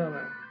 I don't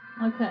know.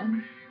 Okay. So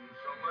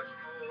much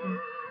more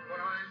when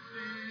I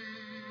see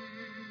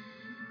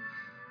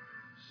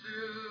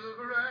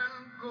silver and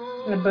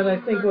gold. But I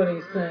think what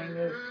he's saying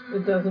is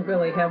it doesn't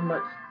really have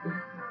much,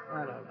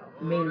 I don't know,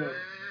 meaning.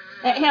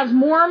 It has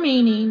more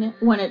meaning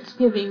when it's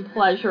giving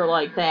pleasure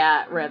like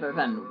that rather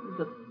than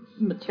the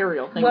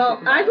material things.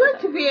 Well, I'd like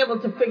to be able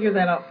to figure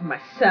that out for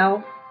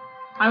myself.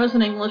 I was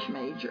an English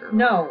major.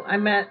 No, I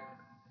meant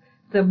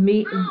the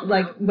meat,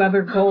 like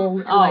whether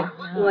gold,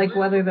 like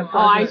whether the. Oh,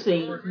 I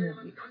see.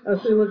 Oh,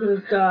 see, look at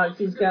his dogs.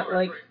 He's got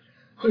like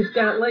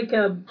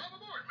a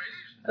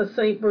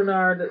Saint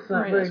Bernard that's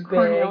not very big.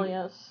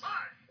 Cornelius.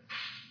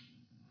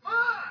 I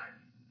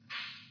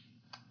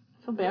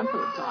feel bad for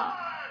the dog.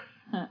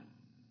 Huh.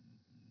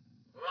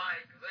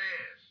 Like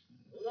this.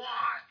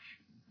 Watch.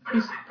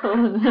 He's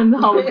pulling and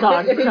all the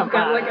dogs He's come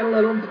got out. like a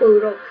little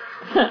poodle.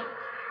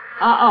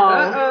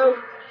 Uh-oh.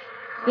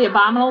 The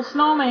abominable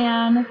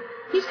snowman.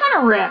 He's kind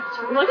of ripped.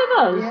 Look at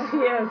those.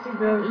 Yes, he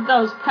does.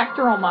 Those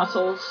pectoral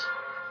muscles.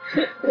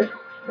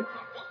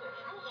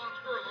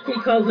 He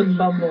calls him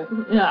Bumble.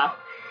 Yeah.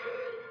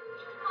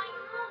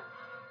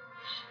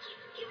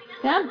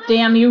 God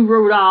damn you,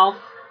 Rudolph.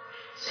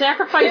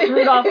 Sacrifice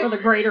Rudolph for the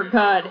greater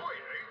good.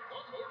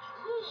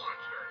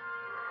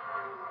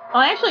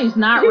 Well, actually, he's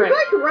not He's rich.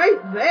 like right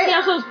there. He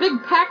has those big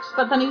pecs,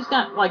 but then he's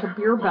got like a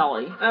beer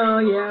belly. Oh,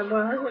 yeah,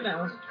 well, you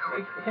know,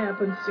 it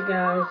happens to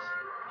guys. Douse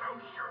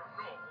your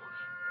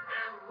nose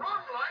and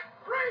run like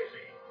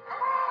crazy.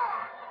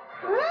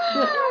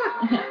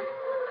 Come on!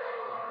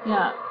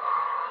 Yeah.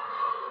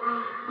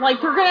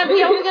 Like, they're going to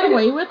be able to get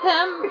away with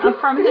him,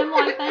 from him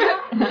like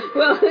that?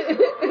 Well,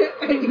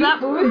 He's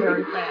not moving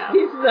very fast.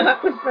 He's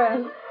not the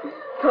fast.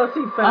 Plus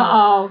he fell.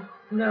 Uh-oh.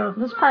 No.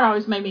 This part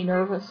always made me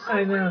nervous.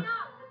 I know.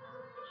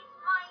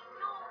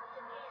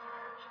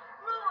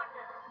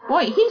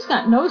 Boy, he's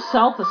got no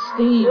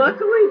self-esteem.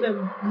 Luckily,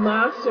 the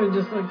monster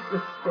just likes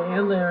to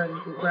stand there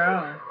and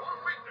growl.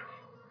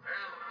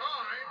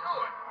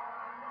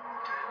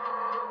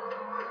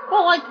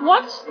 Well, like,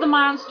 what's the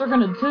monster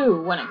gonna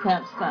do when it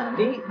gets them?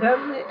 Eat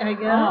them, I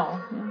guess.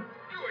 Oh.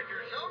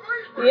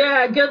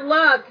 Yeah, good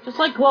luck. Just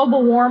like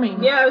global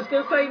warming. Yeah, I was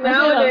going to say,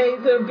 nowadays,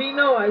 there'd be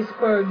no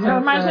icebergs. It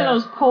reminds me of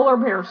those polar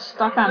bears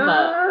stuck on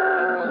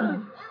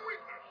the...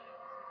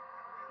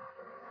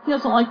 He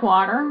doesn't like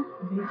water.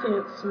 He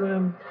can't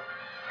swim.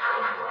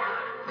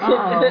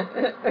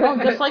 Uh-oh. Oh,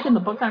 just like in the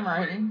book I'm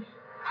writing.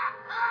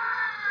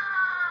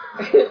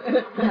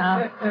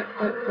 Yeah.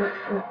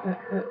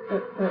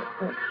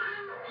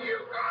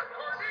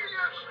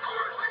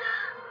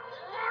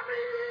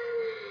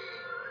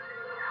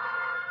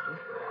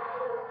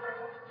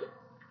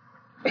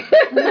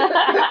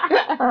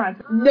 All right.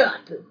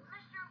 Nothing. Mister,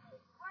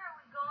 where are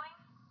we going?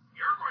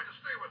 You're going to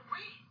stay with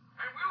me,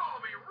 and we'll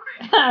all be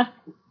rich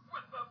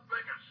with the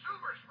biggest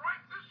silver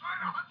strike this side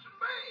of Hudson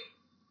Bay.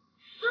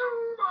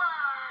 Silver!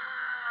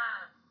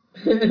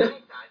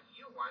 I thought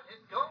you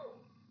wanted gold.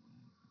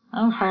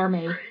 Oh,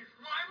 Harmy. Changed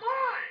my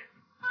mind.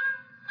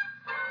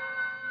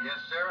 Yes,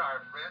 sir,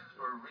 our friends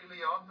were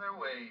really on their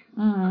way.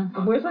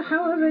 Mm. Where the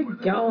hell are they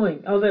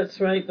going? Oh, that's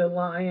right, the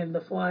lion,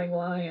 the flying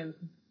lion.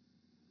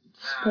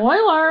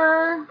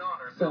 Spoiler!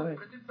 Donner Sorry. felt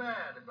pretty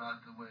bad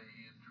about the way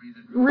he had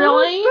treated me.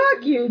 Really? Oh,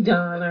 fuck you,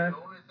 Donner. The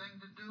only thing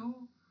to do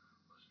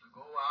was to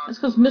go out. It's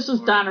because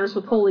Mrs. Donner's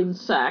withholding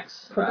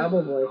sex.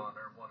 Probably.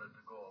 Donner wanted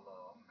to go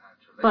along,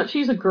 naturally. But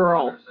she's a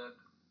girl. Donner said,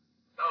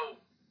 No,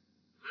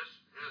 this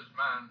is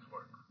man's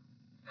work.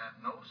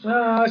 and no Oh,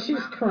 sooner did she's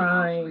the man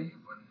crying. leave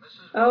when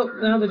Mrs. Oh,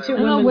 Donner now the and two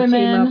Larry Hello, women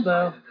team women. up,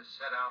 though. decided to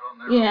set out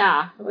on their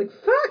Yeah. Like,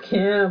 fuck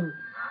him. own.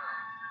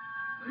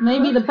 Now,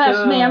 Maybe the best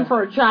Go. man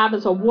for a job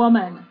is a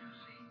woman. you see,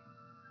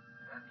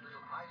 that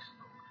little ice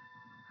boat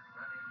had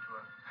run into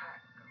a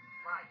pack of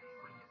mighty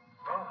wicked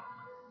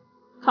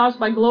frogs. Caused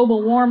by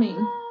global warming.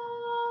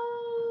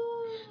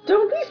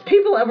 Don't these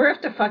people ever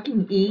have to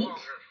fucking eat? As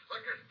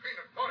thick as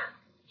peanut butter.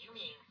 You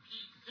mean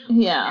pea soup?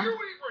 Yeah. You eat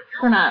what you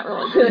They're not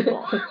really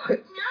people.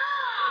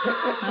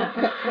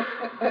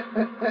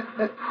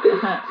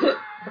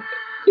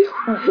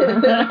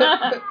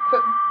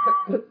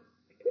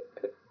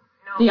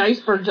 The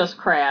iceberg just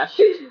crashed,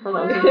 for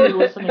those of you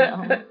listening at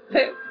home.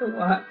 They have to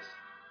watch.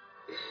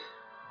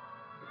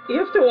 You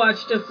have to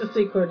watch just to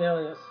see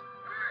Cornelius.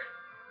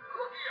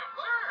 Looky up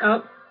there.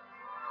 Oh,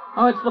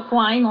 Oh, it's the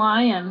flying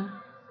lion.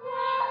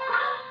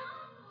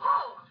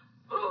 Oh,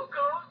 who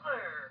goes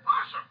there?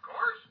 Us, of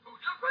course. Who'd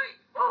you think?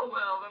 Oh,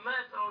 well, then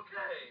that's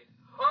okay.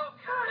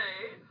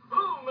 Okay,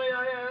 who, may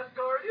I ask,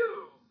 are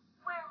you?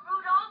 Where,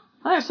 Rudolph?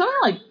 Oh, there's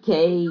something like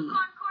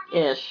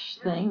gay-ish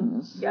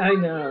things. I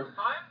know.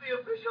 I'm the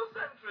official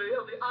sentry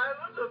of the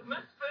island of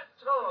Misfit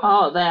Toys.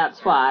 Oh,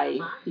 that's why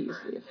he's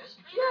the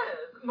Yes,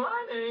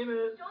 my name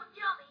is... Don't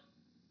tell me.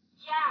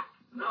 Jack.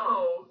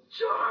 No,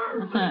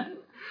 Charlie.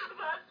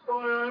 That's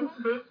why I'm a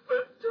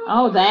Misfit Toy.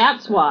 Oh,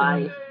 that's My why.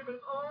 name is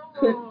all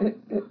wrong.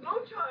 No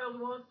child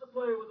wants to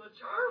play with a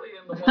Charlie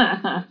in the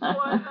wild, so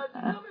I had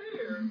to come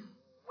here.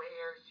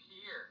 Where's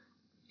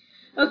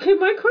here? Okay,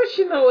 my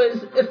question though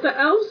is, if the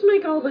elves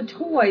make all the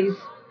toys,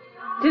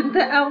 didn't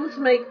the elves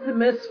make the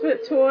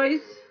Misfit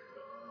toys?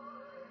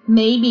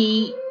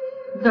 Maybe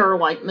they're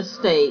like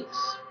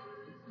mistakes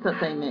that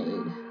they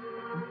made.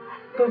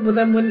 But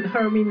then wouldn't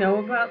Hermie know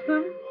about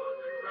them?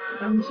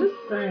 I'm just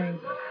saying.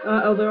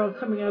 Oh, they're all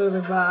coming out of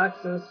their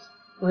boxes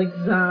like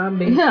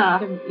zombies. Yeah.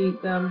 You can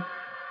eat them.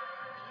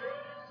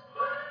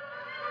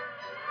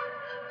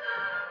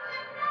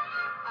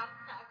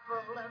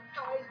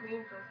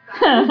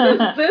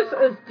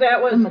 That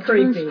was And the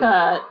creepy.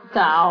 cut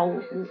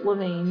doll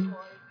living.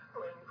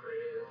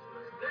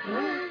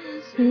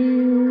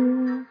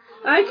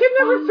 I can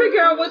never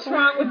figure out what's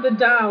wrong with the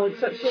doll,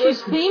 except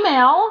She's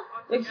female.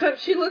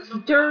 she looks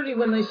dirty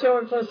when they show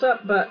her close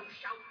up, but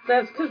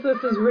that's because this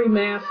is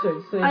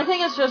remastered. See? I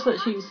think it's just that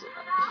she's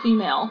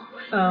female.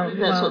 Oh, That's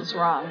well. what's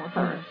wrong with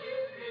her.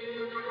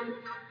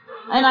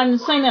 And I'm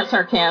saying that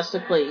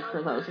sarcastically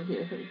for those of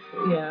you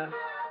who... Yeah.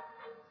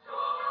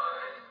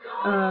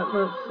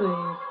 Let's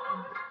see.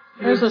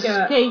 There's a We've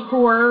got-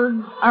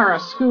 skateboard or a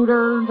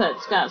scooter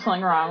that's got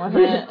something wrong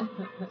with it.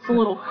 It's a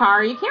little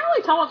car. You can't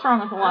really tell what's wrong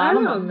with a lot I of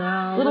them. don't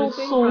know. Little They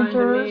seem fine to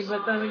soldiers. me,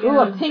 but then again, Ooh,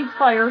 a pink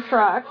fire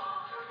truck.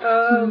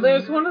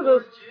 there's one of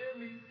those.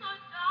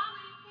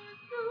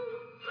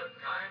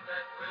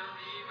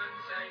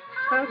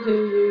 How do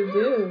you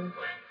do?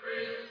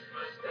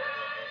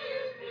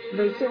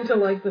 They seem to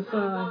like the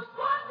song.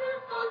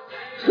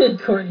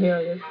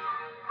 Cornelius.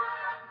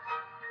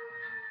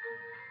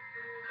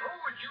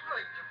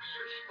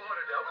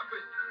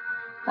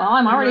 Well,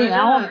 I'm already an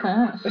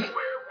elephant.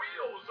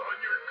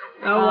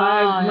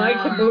 My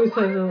caboose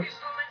has a...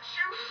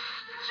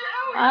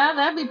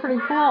 That'd be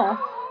pretty cool.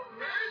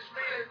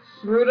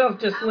 Rudolph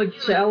just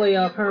licked jelly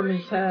off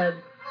Herman's head.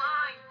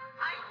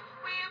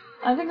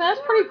 I think that's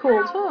pretty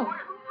cool, too.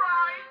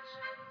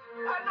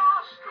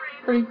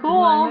 Pretty cool.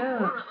 Why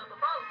not?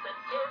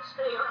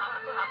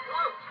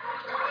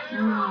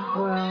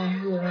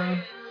 Well,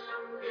 yeah.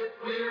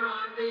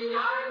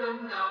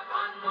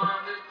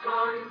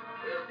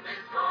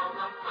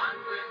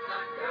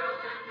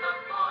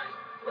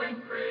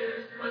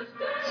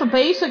 So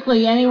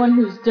basically, anyone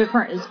who's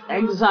different is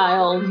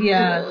exiled.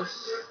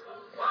 Yes.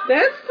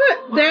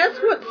 That's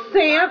what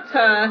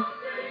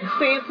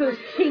Santa's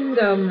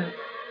kingdom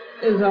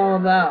is all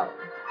about.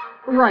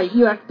 Right,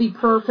 you have to be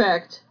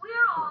perfect.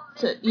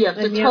 You have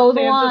to toe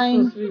the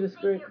line. Supposed to be this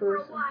great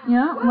person.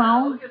 Yeah,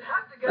 well.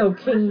 Oh,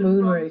 King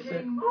Moonracer.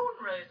 King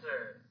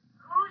Moonracer.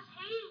 Who's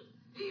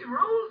he? He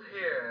rules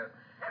here.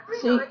 Every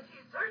See. night he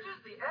searches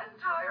the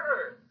entire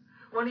earth.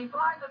 When he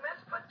finds a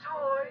misfit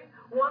toy,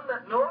 one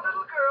that no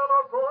little girl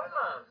or boy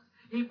loves,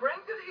 he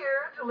brings it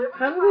here to live in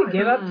How the do we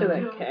get fire up to that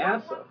until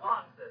castle? someone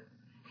wants it.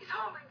 He's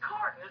holding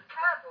court in his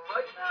castle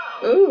right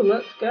now. Ooh,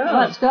 let's go.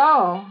 Let's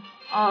go.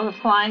 Oh, the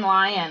flying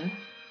lion.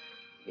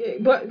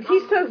 But he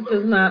says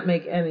does not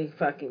make any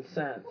fucking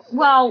sense.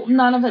 Well,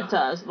 none of it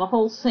does. The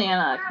whole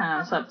Santa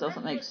concept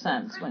doesn't make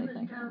sense when you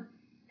think of it.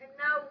 And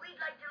now we'd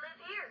like to live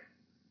here.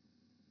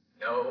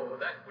 No,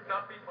 that would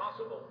not be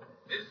possible.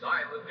 This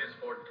island is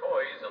for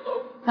toys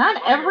alone.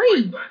 Not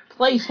every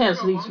place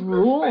has these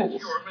rules.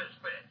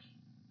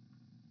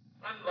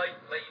 Unlike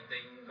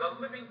playthings, a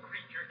living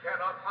creature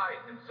cannot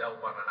hide himself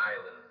on an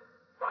island.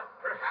 But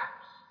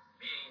perhaps,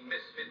 being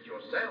misfit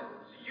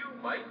yourselves, you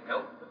might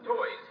help the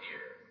toys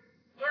here.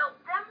 Help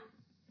them?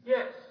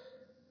 Yes.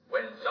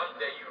 When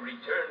someday you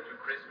return to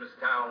Christmas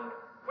Town,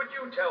 would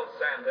you tell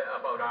Santa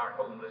about our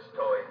homeless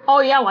toys?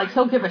 Oh, yeah, like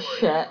he'll give a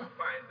shit.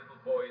 Find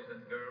little boys and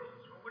girls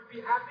who would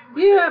be happy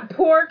with Yeah,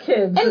 poor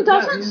kids. And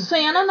doesn't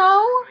Santa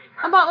know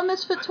about the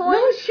misfit toys?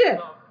 No shit.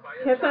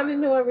 I thought he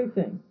knew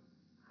everything.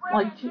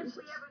 Well, Like if Jesus.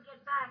 we ever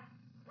get back,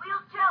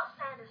 we'll tell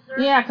Santa, sir.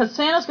 Yeah, because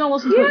Santa's going to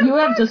listen to what you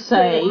have to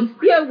say.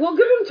 Yeah, we'll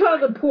give him to all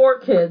the poor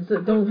kids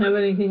that don't have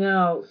anything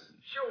else.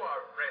 Show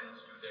our friends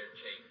to their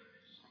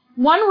chambers.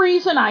 One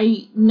reason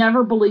I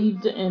never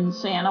believed in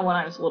Santa when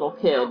I was a little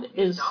kid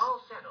is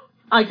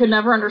I could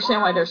never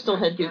understand why there still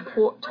had to be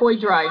toy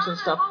drives and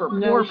stuff for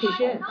poor people.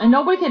 Shit. And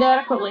nobody could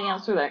adequately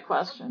answer that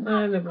question.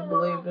 I never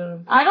believed in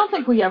him. I don't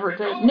think we ever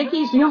did.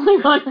 Nikki's the only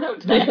one who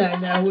did. I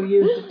know, we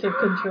used it to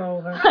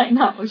control her. I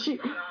know.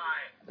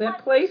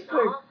 That place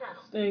they're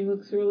staying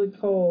looks really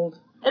cold.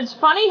 It's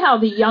funny how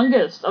the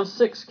youngest of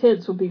 6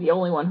 kids would be the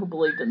only one who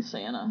believed in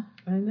Santa.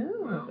 I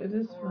know, it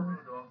is Poor funny.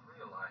 Rudolph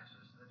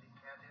realizes that he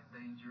can't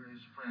endanger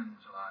his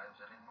friends' lives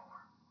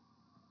anymore.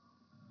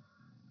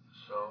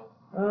 So,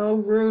 Oh,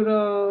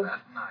 Rudolph.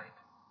 that night,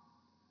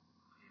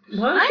 he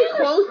Why decided don't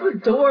you close the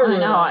door, I know,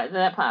 Rudolph?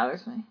 that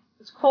bothers me.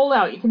 It's cold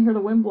out. You can hear the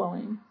wind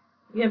blowing.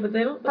 Yeah, but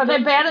they don't... But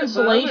that bad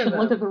insulation,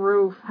 look at the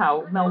roof,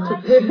 how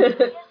melted.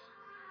 It's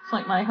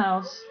like my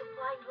house. You'll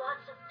find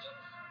lots of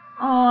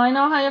tinsel. Oh, I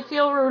know how you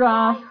feel,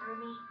 Rudolph. Hi,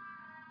 Hermie.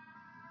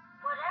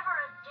 Whatever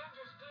a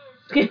dentist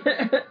is,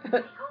 I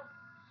hope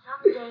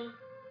someday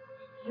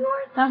that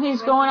you're the Now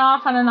he's going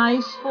off on a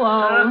nice flow.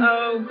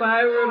 Uh-oh,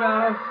 bye,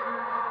 Rudolph.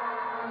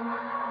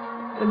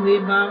 And the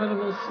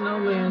abominable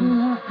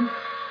snowman.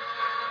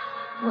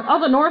 Oh,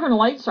 the northern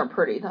lights are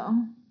pretty,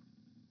 though.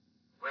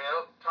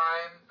 Well,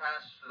 time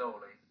passed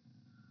slowly.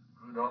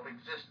 Rudolph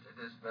existed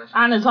as best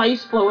On his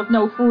ice floe with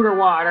no food or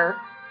water.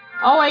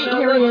 Oh, wait, No,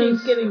 here he look, is.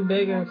 he's getting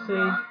bigger,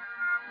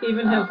 see? He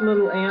even has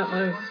little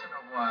antlers. once in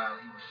a while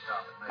he would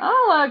stop and make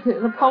Oh,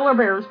 look, the polar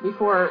bears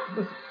before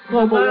the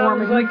global Well,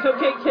 warming. it's like,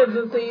 okay, kids,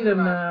 let's eat him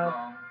now.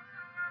 long,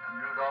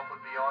 and Rudolph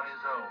would be on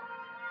his own.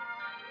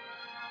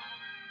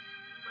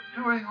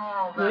 But during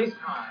all that Nice.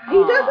 time,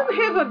 He doesn't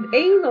have an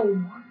anal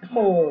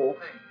hole.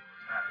 things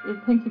happened.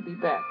 You'd think he'd be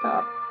backed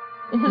up.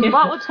 His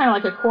butt looks kind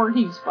of like a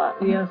corgi's butt.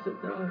 Yes, it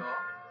does. Rudolph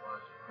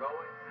was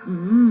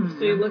growing up.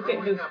 See, look at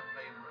Growing his... up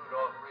made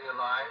Rudolph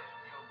realize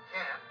you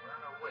can't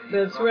run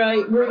away. That's from right.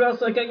 your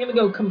Rudolph's like, I'm going to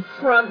go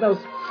confront those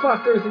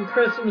fuckers in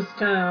Christmas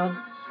Town.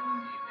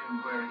 Soon he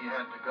knew where he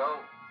had to go.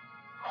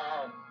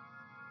 Home.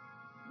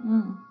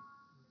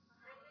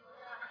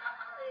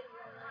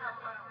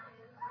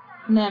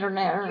 Natter,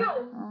 natter. You.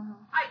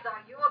 I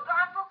thought you were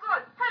gone for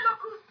good. Hey, look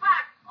who's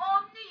back.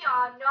 Oh,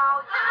 Neon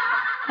knows.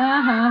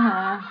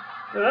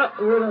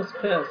 Oh, Rudolph's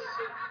pissed.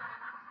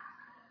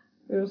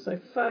 Rudolph's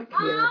like, fuck you.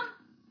 Mom,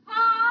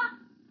 Pa,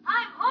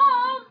 I'm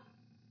home.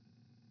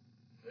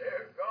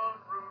 They're gone,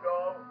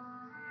 Rudolph.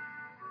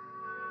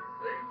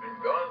 They've been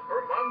gone for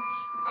months,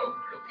 out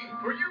looking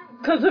for you.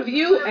 Because of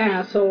you,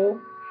 asshole.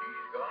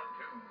 She's gone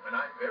too, and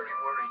I'm very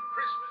worried.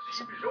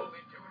 Christmas Eve is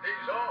only 2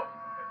 days off,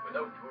 and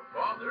without your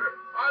father,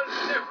 I'll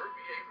never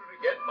be able to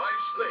get my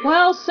sleigh.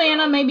 Well,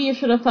 Santa, maybe you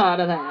should have thought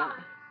of that. I'll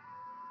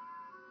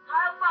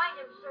find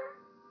him, sir.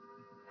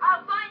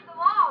 I'll find them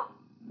all.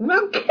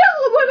 Well, kill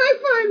him when I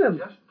find him.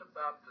 Just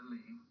about to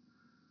leave,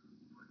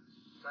 when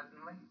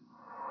suddenly...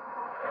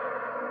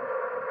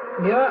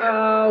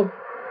 Uh-oh.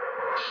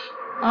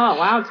 Oh,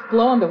 wow, it's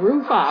blowing the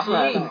roof off of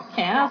the Jeez.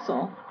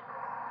 castle.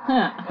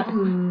 Huh.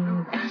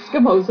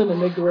 Eskimos in a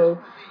Negro.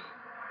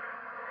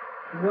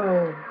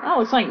 Whoa.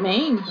 Oh, it's like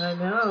Maine. I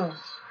know.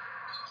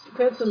 We've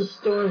had some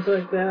storms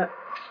like that.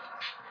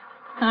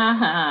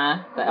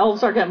 Haha. The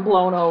elves are getting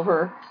blown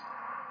over.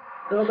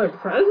 All their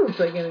presents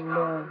are getting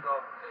blown. Rudolph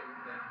knew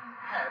that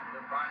he had to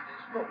find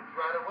his folks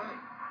right away.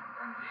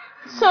 And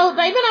he knew So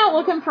they've been out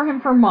looking for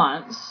him for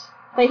months.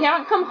 They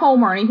haven't come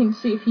home or anything to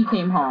see if he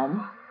came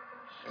home.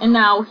 And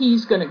now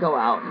he's going to go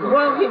out. And look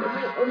Well,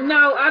 for him.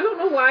 no, I don't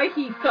know why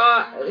he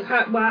thought,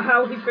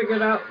 how he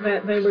figured out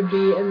that they would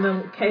be in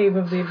the cave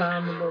of the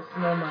abominable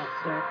snow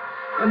monster.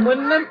 And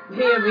wouldn't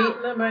he have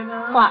eaten them by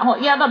now? Well,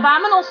 yeah, the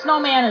abominable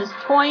snowman is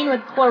toying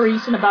with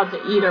Clarice and about to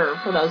eat her,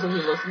 for those of you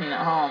listening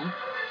at home.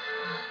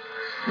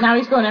 Now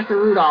he's going after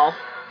Rudolph,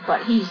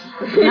 but he's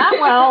not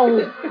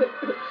well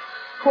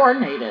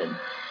coordinated.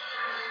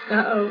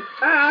 Uh-oh.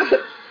 Ah.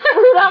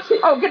 Rudolph's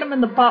poking him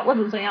in the butt with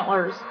his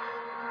antlers.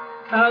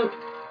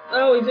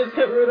 Oh, he just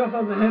hit Rudolph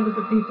on the head with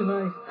a piece of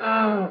ice.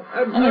 Oh.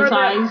 And his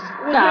eyes Was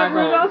that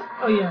goggled. Rudolph?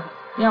 Oh, yeah.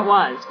 Yeah, it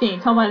was. Can you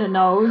tell by the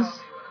nose?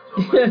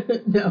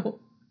 No.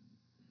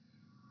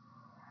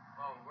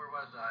 Oh, where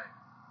was I?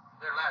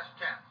 Their last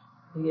chance.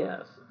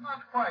 Yes.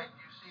 Not quite.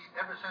 You see,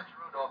 ever since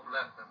Rudolph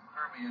left them,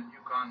 Hermie and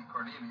Yukon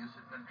Cornelius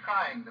had been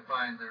trying to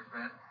find their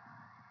friend.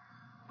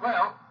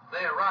 Well,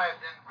 they arrived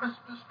in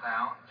Christmas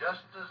Town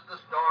just as the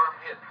storm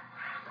hit.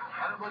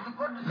 And it was a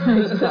good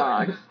decision to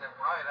Dogs. get them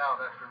right out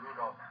after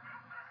Rudolph.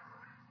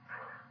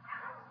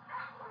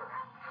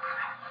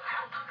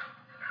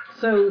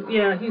 So,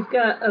 yeah,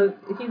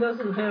 he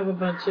doesn't have a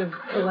bunch of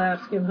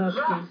Alaskan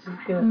Huskies.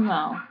 He's got...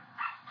 No.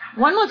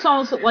 One looks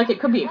almost like it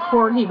could be a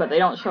corgi, but they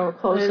don't show it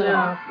close I know.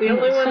 enough. The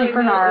only one Saint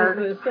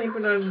Bernard. is the Saint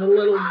Bernard and the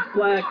little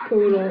black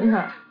poodle.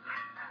 Yeah.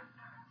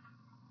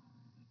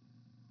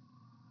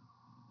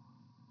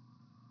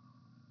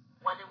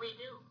 What do we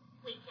do?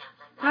 We can't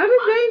let that How did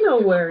they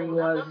know where he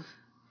was?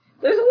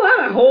 There's a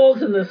lot of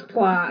holes in this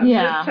plot. I'm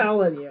Yeah. just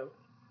telling you.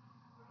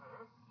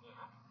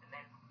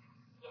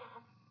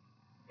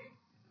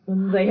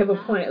 And they have a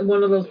plan,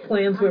 one of those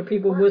plans where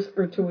people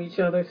whisper to each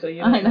other so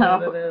you don't I know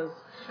know. what it is.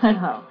 I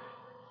know.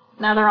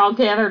 Now they're all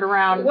gathered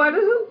around. What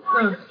is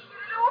it?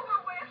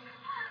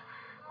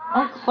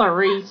 Oh,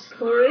 Clarice.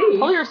 Clarice.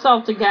 Pull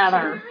yourself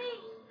together.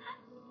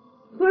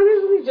 Why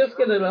doesn't he just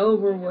get it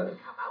over with?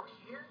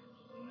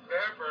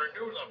 Never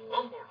knew the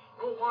bumble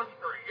snow monster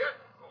yet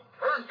who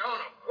turned down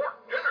a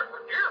pork dinner for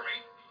deer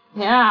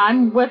meat. Yeah,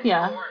 I'm with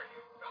ya.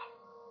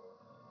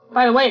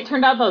 By the way, it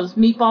turned out those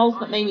meatballs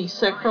that made me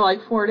sick for like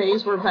 4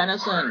 days were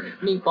venison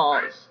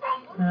meatballs.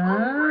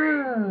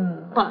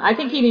 Ah. But I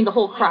think eating the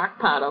whole crock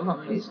pot of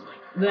them is...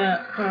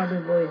 That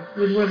probably.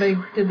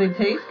 Did they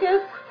taste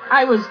good?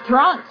 I was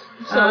drunk,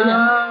 so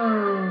yeah.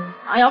 Oh.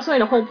 I also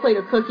ate a whole plate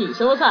of cookies.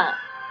 It was a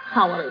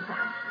holiday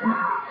time.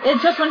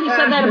 It's just when he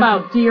said that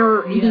about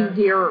deer, eating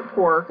deer or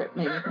pork, it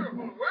made me think. Weather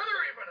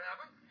even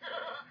happened.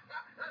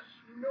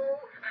 Snow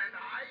and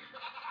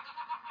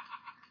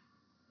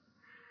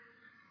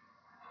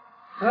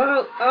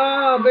ice.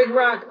 Oh, big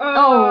rock.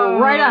 Oh,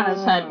 right on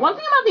his head. One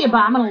thing about the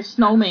abominable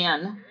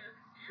snowman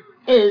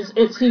is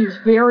it seems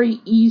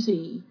very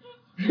easy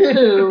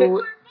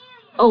to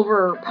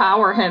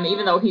overpower him,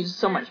 even though he's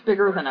so much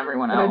bigger than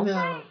everyone else. I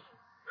know.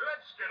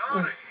 Let's get out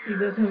of He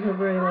here. doesn't have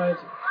very large.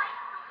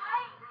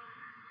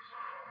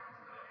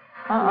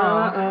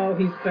 Uh-oh.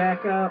 He's back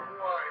up.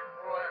 Why,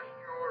 blast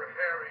your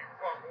hairy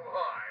bubble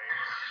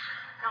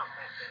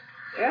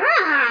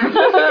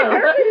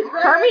eyes.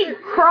 Ah! Herbie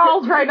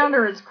crawls right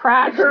under his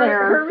crotch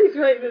there. Herbie's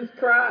right in his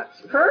crotch.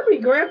 Herbie,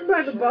 grab him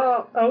by the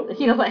ball. Oh,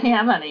 He doesn't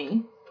have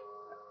any.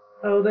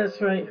 oh, that's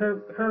right.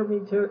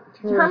 Herbie took.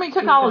 Hermie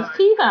took all his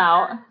teeth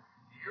out.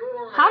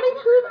 How did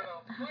he do that?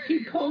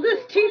 He pulled his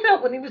teeth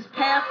out when he was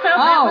passed out.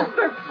 Oh. That was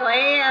their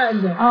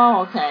plan.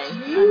 Oh, okay. I'm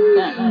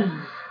getting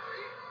it.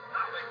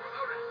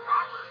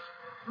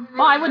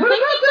 Well, I would What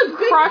think about he the could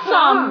big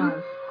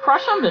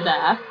crush him to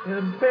death.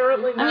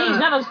 Apparently I not. mean, he's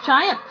got those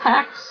giant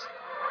pecs,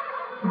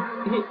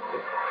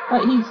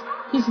 but he's.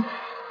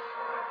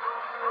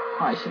 Oh,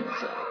 I shouldn't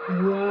say.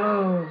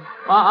 Whoa.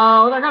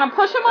 Uh-oh, they're gonna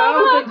push him over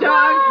Oh, the cliff.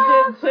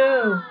 dogs did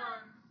too.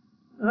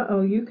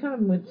 Uh-oh, you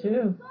come with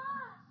too.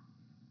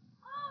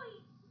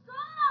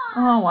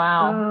 Oh,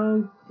 wow.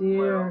 Oh,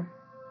 dear.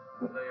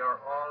 They are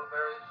all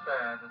very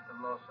sad at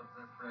the loss of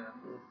their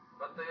friend,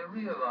 but they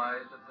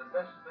realize that the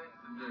best thing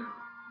to do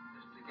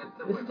is to get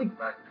the women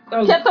back to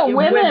Oh, Get the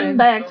women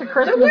back to The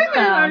Christmas women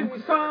Town. are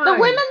fine. The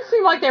women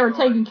seem like they were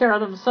taking care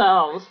of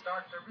themselves.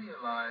 start to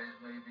realize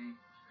maybe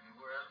we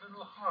were a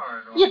little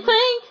hard on You them.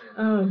 think?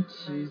 Oh,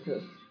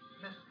 Jesus.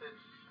 Misfits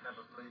have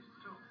a place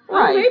too.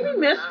 Well, Right. maybe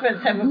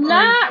Misfits have a place,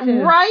 Not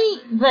too. right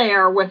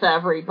there with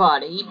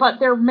everybody, but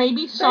there may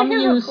be some They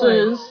have a uses.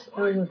 place. Oh,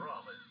 Promise.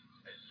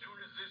 As soon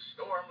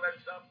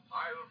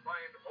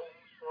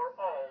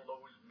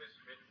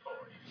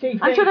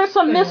I'm sure there's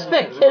some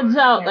misfit kids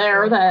out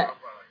there that...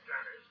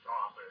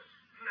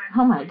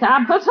 Oh my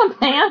God, put some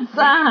pants on.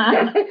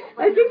 I think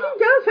he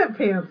does have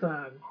pants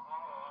on.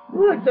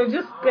 Look, they're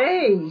just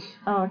beige.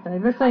 Oh, okay,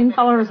 they're the same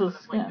color as his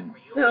skin.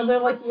 No, they're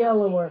like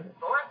yellower. 4:30.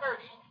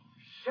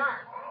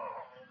 Sharp.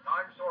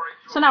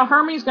 So now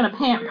Hermie's going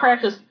to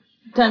practice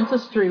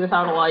dentistry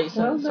without a Well,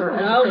 license no or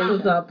one else education.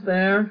 is up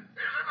there. Isn't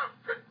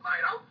a fit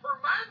night out for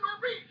man or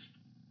beast?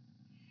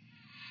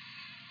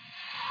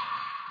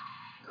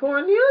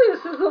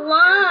 Cornelius is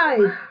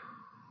alive.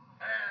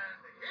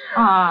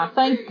 Ah,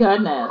 thank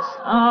goodness.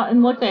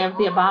 And look, they have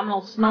the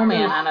abominable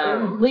snowman on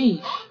a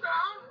leash.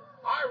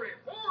 I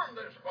reformed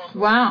this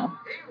bumble. Wow.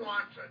 He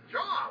wants a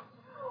job.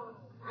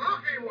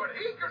 Looky what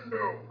he can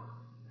do.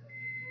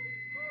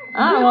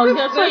 Oh, well,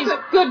 guess what? He's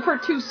good for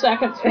 2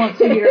 seconds once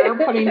a year,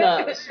 putting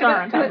the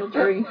star on top of the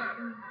tree.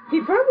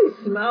 He probably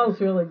smells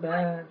really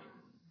bad.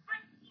 But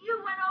you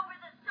went over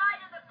the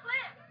side of the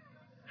cliff.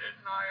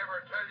 Didn't I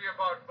ever tell you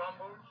about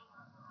bumbles?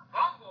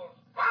 Bumbles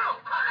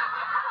bounce.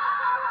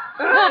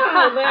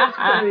 Oh, that's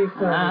pretty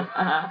funny.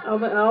 Oh,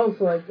 the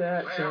elves like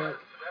that, Jack.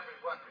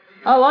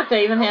 Oh, look,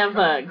 they even have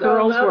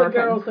girls now working.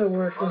 The girls are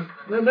working.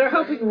 No, they're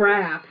helping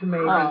rap,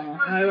 maybe. Oh.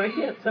 I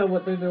can't tell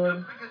what they're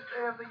doing. Biggest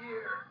day of the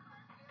year.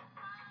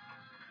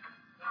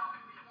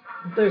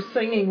 They're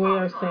singing We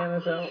Are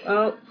Santa's Elf.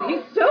 Oh,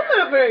 he's still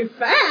not very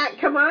fat.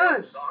 Come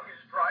on. Song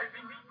is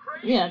driving me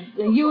crazy.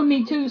 Yeah, you and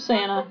me too,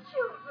 Santa.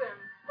 Children,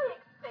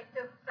 they expect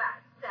a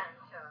fat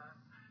Santa.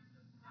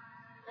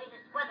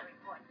 Latest weather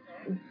report,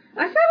 sir.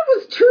 I thought it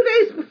was 2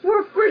 days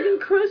before friggin'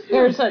 Christmas.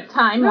 There's a Now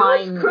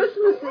timeline. it's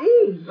Christmas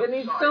Eve, and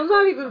he's still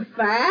not even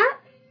fat?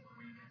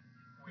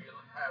 We'll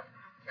have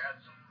to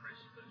cancel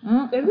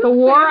Christmas. Isn't The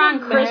war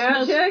Santa on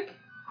Christmas magic?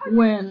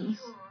 wins.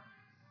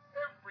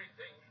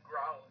 Everything's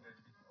grounded.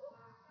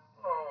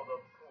 Oh, the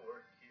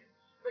poor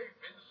kids. They've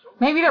been so...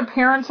 Maybe their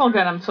parents will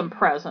get them some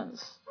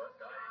presents.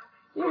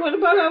 Yeah, what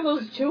about all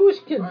those Jewish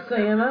kids,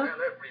 Santa? Tell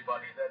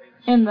everybody that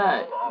it's In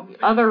the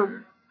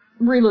other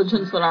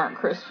religions that aren't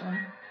Christian. quiet.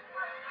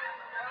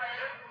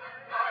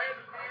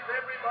 Please,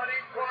 everybody,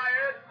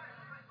 quiet.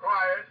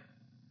 Quiet.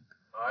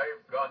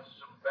 I've got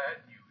some bad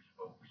news,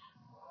 folks.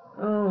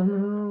 Oh,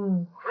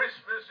 no.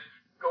 Christmas is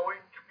going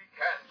to be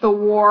canceled. The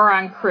war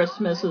on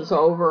Christmas is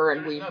over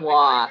and we've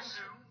lost.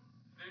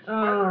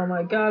 Oh,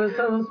 my God. It's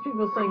all those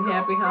people saying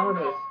Happy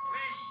Holidays. Please,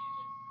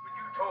 would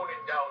you tone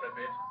it down a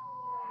bit?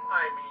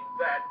 I mean,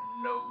 that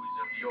nose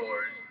of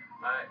yours.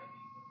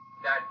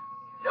 That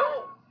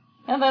nose.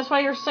 And that's why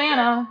you're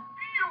Santa.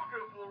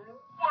 Beautiful,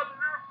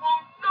 wonderful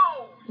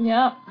nose.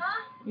 Yep.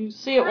 You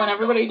see it when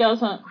everybody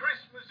doesn't.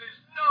 Christmas is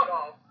not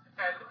off,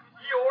 and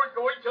you're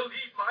going to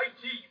lead my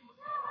team.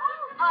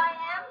 I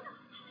am?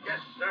 Yes,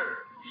 sir.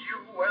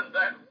 You and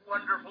that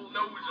wonderful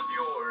nose of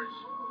yours.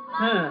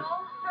 Huh.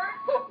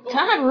 sir?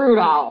 God,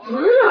 Rudolph.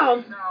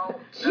 Rudolph. Now,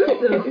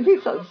 Jesus.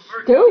 He's so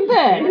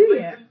stupid.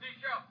 Idiot.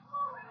 dish up.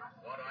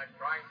 What I'm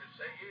trying to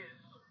say is,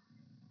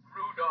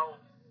 Rudolph,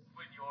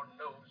 with your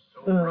nose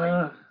so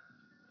bright,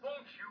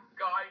 won't you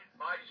guide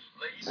my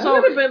sleigh? I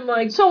would have been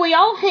like, So we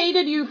all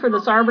hated you for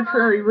this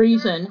arbitrary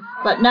reason,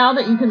 but now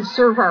that you can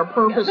serve our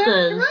purposes,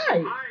 that's right. I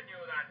knew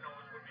that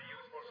nose would be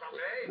useful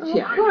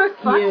someday. Oh,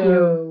 fuck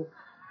you.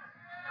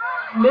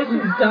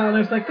 Mrs.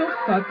 Donner's like, go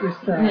fuck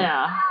yourself.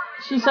 yeah.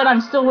 She said I'm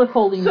still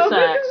withholding So sex.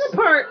 this is the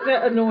part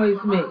that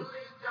annoys me.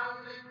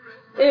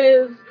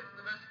 Is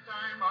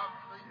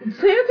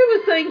Santa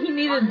was saying he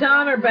needed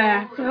Donner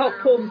back to help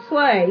pull the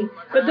sleigh,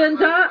 but then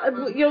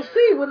you'll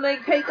see when they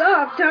take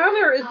off,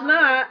 Donner is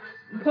not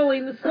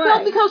pulling the sleigh.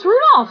 Well, because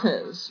Rudolph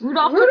is.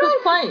 Rudolph took his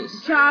place.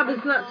 His job is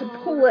not to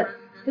pull it.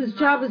 His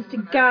job is to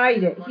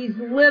guide it. He's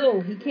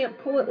little. He can't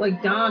pull it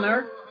like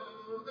Donner.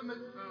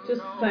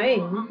 Just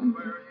saying.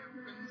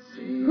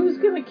 Who's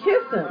gonna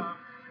kiss him?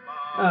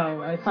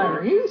 Oh, I see.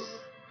 Clarice.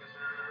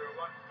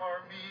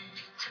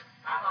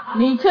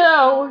 Me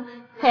too.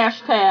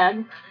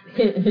 Hashtag.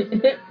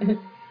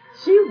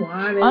 She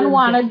wanted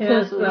Unwanted him to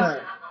kiss kisses.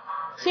 her.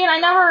 See, and I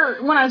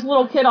never, when I was a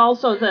little kid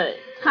also, the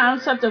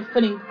concept of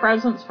fitting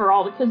presents for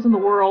all the kids in the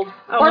world,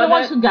 or the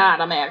ones who got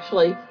them,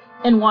 actually,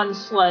 in one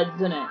sled,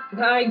 didn't it?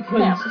 I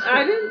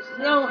didn't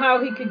know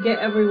how he could get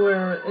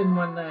everywhere in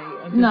one night.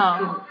 I just No.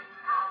 didn't.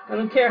 I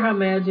don't care how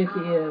magic he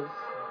is.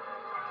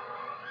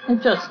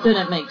 It just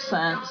didn't make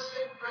sense.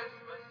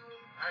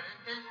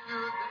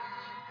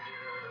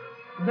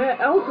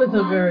 That elf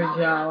isn't very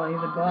jolly,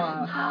 the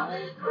boss.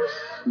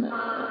 Christmas.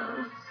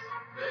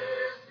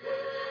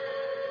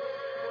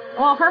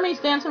 Well, Hermie's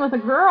dancing with a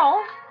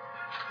girl.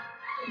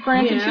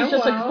 Granted, Yeah, she's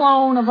just a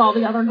clone of all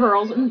the other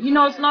girls. And you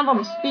notice none of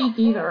them speak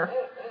either.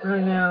 I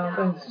know,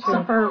 that's true.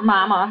 Except for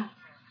Mama.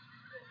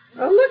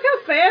 Oh, look how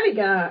fat he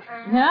got.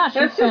 Yeah, she's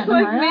That's just sitting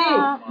like right me.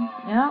 up.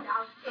 Yeah.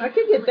 I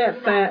could get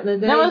that fat in a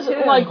day, That was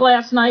too. like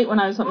last night when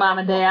I was at Mom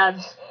and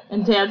Dad's,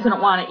 and Dad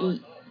didn't want to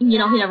eat. You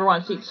know, he never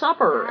wants to eat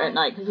supper at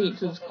night because he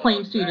eats his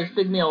claims to eat his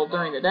big meal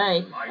during the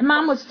day. And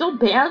Mom was still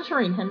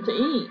badgering him to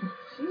eat.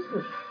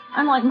 Jesus.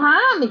 I'm like,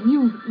 Mom,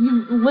 you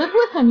live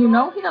with him. You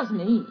know he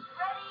doesn't eat. Well,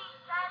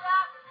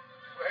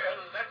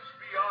 let's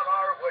be on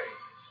our way.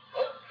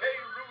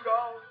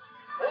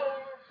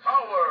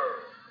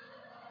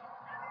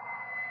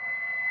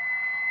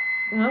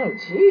 Oh,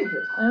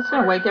 Jesus. That's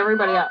going to wake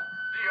everybody up.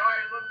 The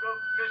island of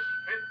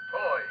misfit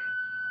toys.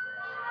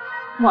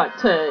 What,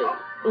 to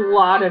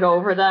lot it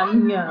over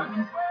them?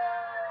 Yeah.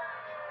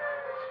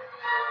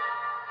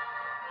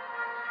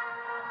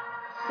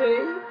 See?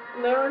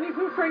 They aren't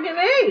even friggin'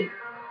 8.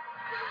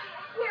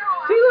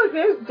 See, look,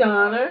 there's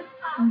Donna.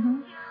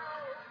 Mm-hmm. That's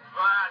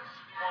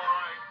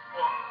my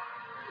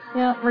fun.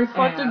 Yeah,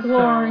 reflected Asshole.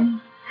 glory. You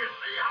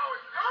see how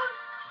it's done?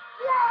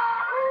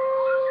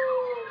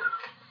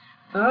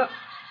 Wahoo! Oh.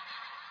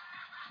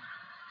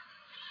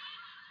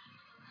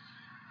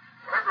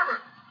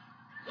 Peppermint!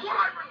 What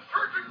I've been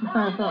searching for I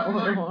all thought my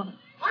what it life! was.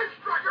 Life's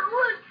dragon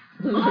rich!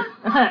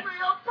 I found me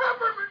a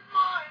peppermint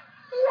mine!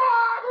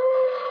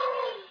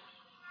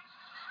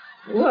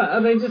 Wahoo! What?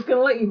 Are they just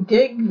gonna let you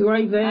dig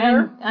right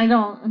there? I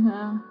don't.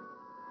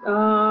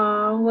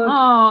 Look.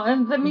 Oh,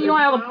 and then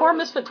meanwhile, the poor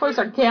misfit toys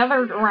are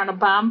gathered around a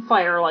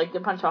bonfire like a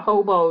bunch of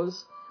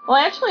hobos. Well,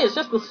 actually, it's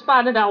just the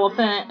spotted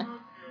elephant,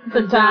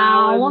 the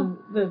doll, And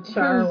the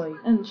Charlie.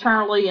 and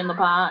Charlie in the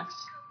box.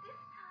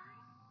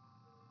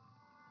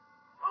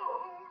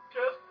 Oh,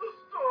 guess the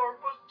storm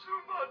was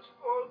too much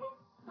for them.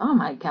 Oh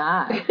my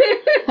God!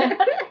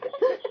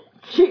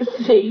 You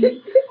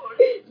see,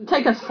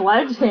 take a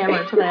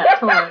sledgehammer to that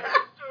toy. Start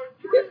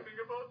dreaming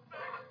about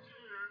next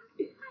year.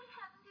 I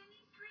haven't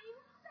any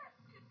dreams left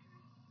to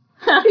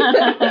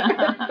dream.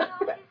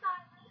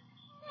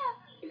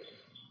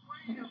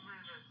 Wait a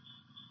minute.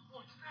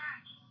 What's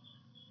that?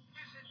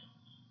 Is it?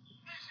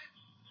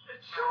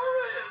 It sure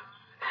is.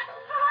 It's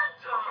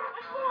Santa.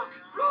 Look,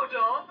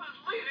 Rudolph is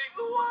leading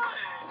the way.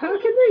 How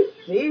can they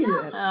see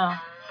that? Oh.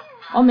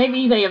 Well,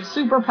 maybe they have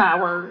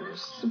superpowers,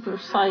 super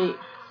sight.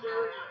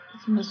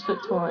 It's misfit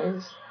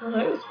toys. Well,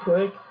 that was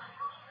quick. Well,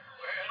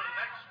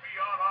 let's be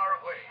on our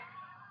way.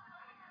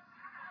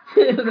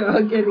 They're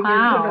all getting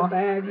Wow. into the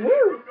bag. Woo!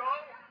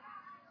 Rudolph?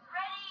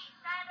 Ready,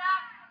 stand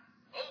up.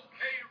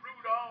 Okay,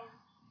 Rudolph.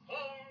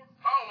 Full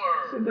power.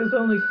 See, there's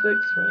only 6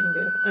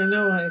 reindeer. I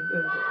know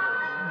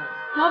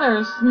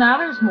No,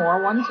 there's more.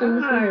 1, 2,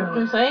 3, 4.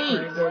 There's 8.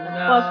 No,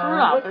 Plus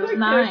Rudolph, there's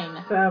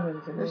 9.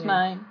 7 to There's me.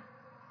 9.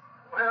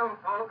 Well,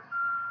 folks,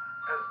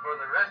 as for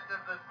the rest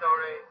of the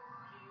story,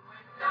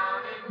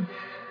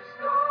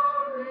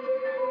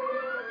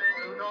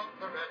 Rudolph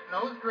the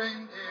red-nosed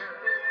reindeer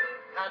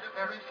had a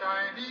very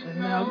shiny And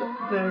now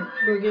nose.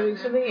 we're getting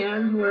to the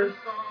end where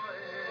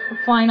They're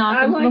flying off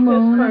I into like the this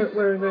moon. part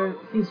where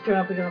he's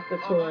dropping off the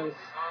toys.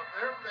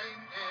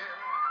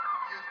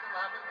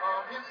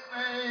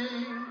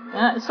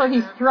 So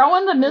he's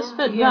throwing the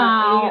misfit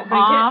doll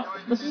off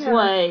the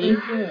sleigh.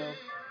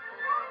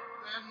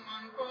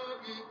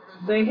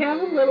 They have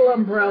a little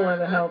umbrella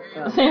to help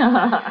them.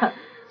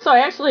 So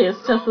actually,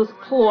 it's just this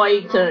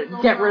ploy to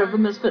get rid of the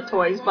misfit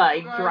toys by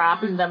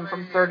dropping them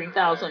from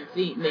 30,000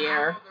 feet in the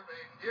air.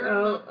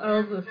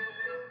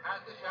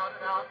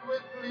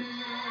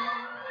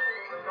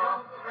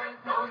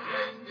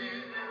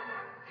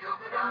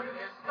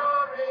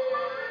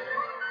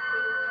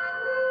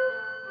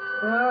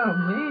 Oh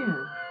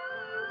man,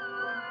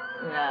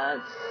 Yeah,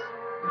 it's.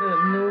 the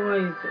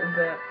noise of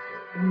that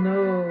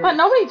nose. But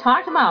nobody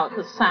talked about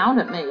the sound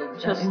it made.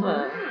 Just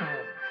the.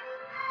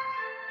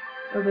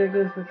 Oh, there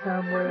goes the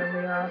cowboy and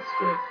the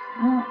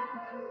ostrich.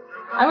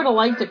 I would have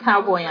liked a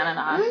cowboy on an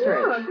I know,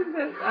 ostrich. I think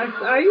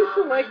that I used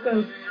to like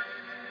those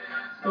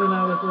when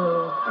I was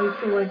little. I used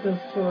to like those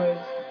toys.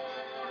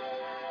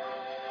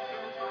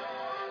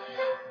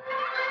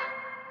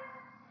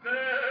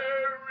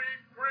 Merry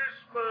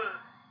Christmas.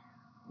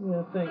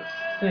 Yeah, thanks,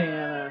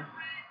 Santa.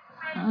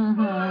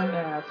 Mm-hmm.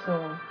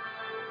 Asshole.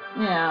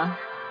 Yeah.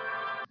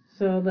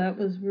 So that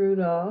was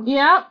Rudolph.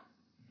 Yep.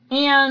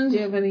 And. Do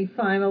you have any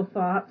final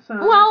thoughts on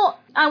it? Well,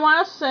 I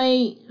want to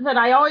say that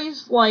I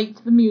always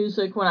liked the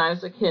music when I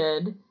was a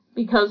kid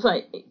because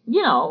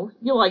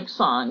you like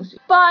songs.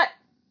 But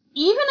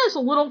even as a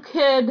little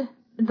kid,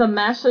 the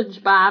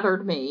message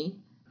bothered me.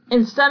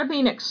 Instead of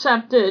being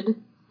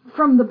accepted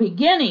from the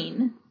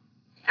beginning,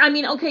 I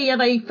mean, okay, yeah,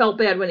 they felt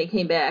bad when he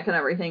came back and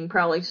everything,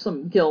 probably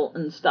some guilt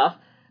and stuff.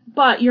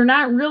 But you're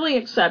not really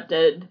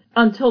accepted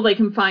until they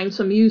can find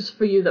some use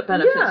for you that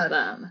benefits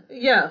them.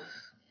 Yes.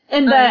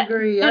 And I that,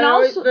 agree. And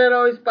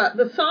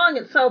The song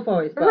itself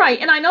always bothered. Right,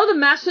 and I know the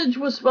message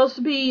was supposed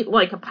to be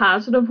like a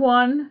positive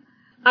one.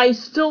 I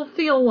still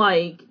feel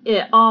like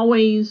it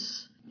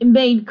always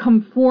made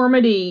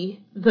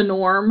conformity the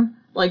norm.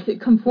 Like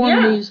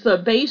conformity's the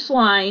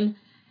baseline.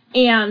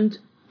 And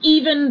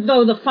even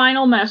though the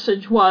final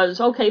message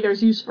was, okay,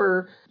 there's use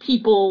for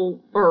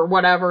people or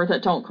whatever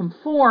that don't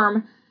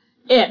conform,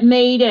 it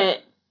made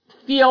it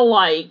feel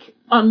like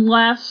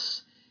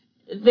unless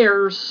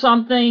there's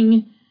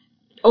something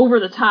over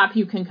the top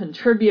you can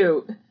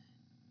contribute,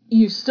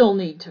 you still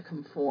need to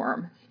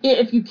conform.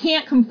 If you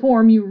can't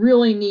conform, you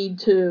really need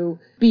to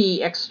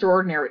be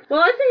extraordinary. Well,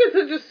 I think it's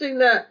interesting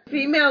that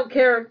female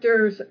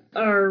characters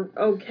are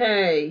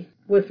okay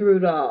with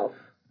Rudolph.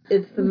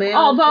 It's the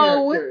male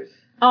characters.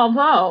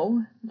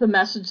 Although the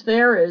message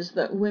there is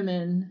that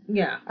women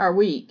are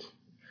weak.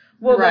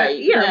 Well,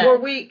 right. we're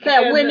weak.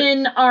 That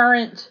women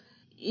aren't,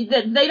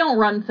 that they don't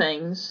run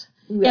things.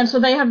 And so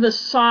they have this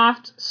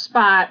soft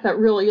spot that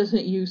really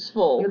isn't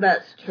useful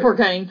for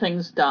getting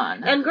things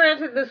done. And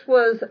granted, this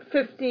was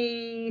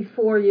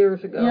 54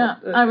 years ago. Yeah,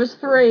 I was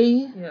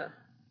 3. Yeah.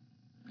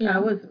 I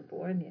wasn't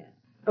born yet.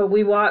 But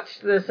we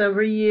watched this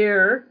every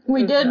year.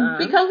 We did,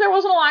 because there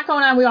wasn't a lot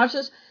going on. We watched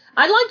this.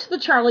 I liked the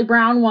Charlie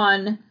Brown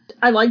one.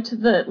 I liked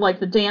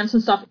the dance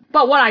and stuff.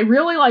 But what I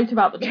really liked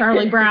about the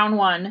Charlie Brown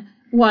one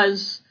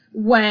was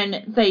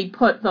when they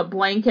put the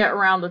blanket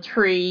around the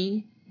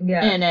tree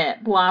and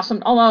it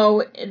blossomed.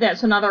 Although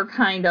that's another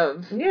kind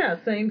of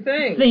same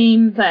thing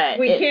theme that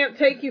we can't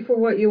take you for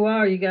what you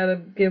are. You got to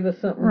give us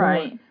something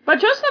more. But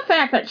just the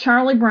fact that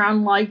Charlie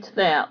Brown liked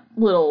that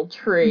little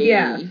tree.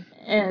 Yes.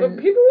 But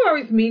people were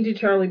always mean to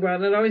Charlie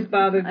Brown. It always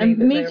bothered me.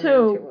 Me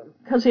too,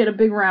 because he had a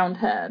big round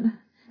head.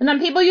 And then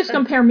people used to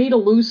compare me to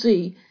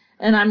Lucy.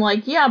 And I'm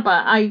like, yeah,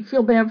 but I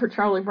feel bad for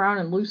Charlie Brown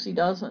and Lucy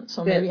doesn't,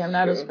 so maybe I'm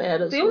not as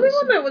bad as the only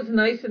one that was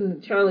nice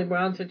in Charlie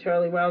Brown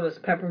was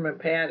Peppermint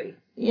Patty.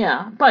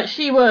 Yeah, but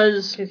she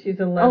was... Because she's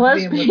a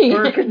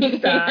lesbian with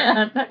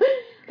Birkenstock.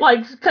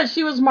 Because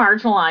she was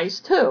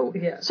marginalized, too.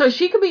 Yeah. So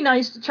she could be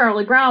nice to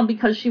Charlie Brown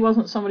because she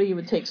wasn't somebody you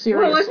would take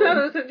seriously. Well, I thought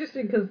it was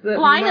interesting because...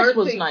 Linus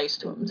was nice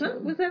to him, too.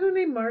 Was that her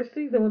name,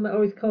 Marcy? The one that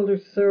always called her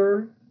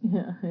Sir?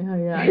 Yeah.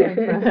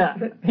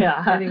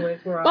 Anyways,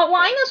 we're off. But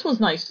Linus was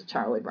nice to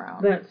Charlie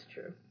Brown. That's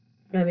true.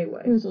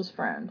 Anyway. He was his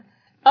friend.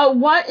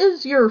 What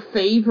is your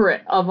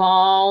favorite of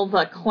all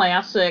the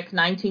classic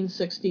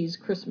 1960s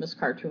Christmas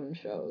cartoon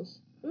shows?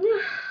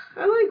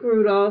 I like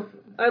Rudolph.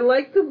 I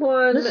like the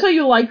one... So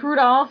you like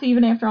Rudolph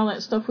even after all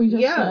that stuff we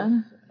just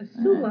said? I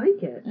still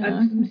like it. Yeah.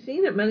 I've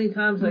seen it many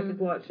times. I could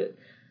watch it.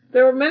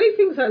 There are many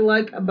things I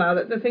like about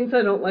it. The things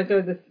I don't like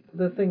are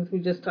the things we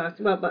just talked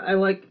about, but I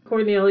like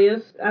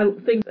Cornelius. I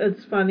think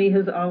it's funny,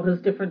 all his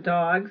different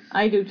dogs.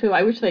 I do too.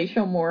 I wish they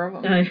show more of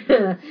them. And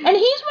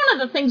he's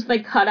one of the things they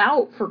cut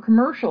out for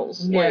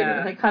commercials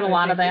later. They cut a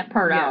lot of that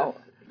part out.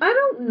 I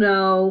don't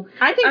know.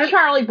 I think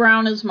Charlie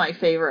Brown is my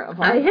favorite of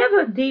all. I have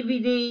a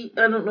DVD,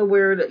 I don't know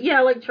where it is. Yeah,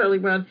 I like Charlie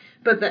Brown,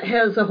 but that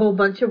has a whole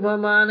bunch of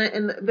them on it,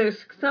 and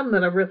there's some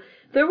that are really...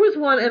 There was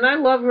one, and I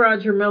love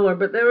Roger Miller,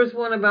 but there was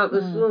one about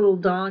this little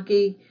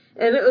donkey,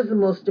 and it was the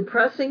most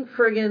depressing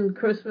friggin'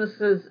 Christmas.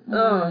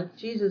 Oh,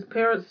 Jesus,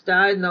 parents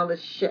died and all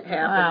this shit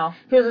happened. Wow.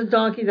 Here's a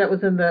donkey that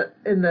was in the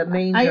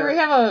manger.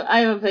 I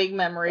have a vague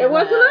memory. It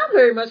wasn't on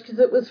very much because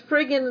it was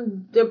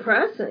friggin'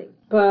 depressing.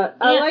 But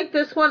I like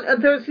this one.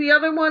 There's the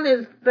other one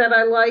that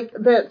I like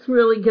that's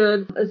really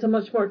good. It's a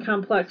much more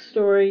complex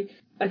story.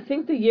 I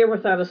think The Year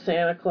Without a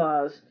Santa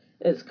Claus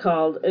is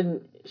called,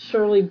 and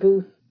Shirley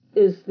Booth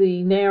is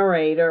the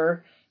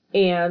narrator,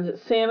 and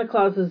Santa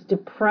Claus is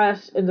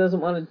depressed and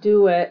doesn't want to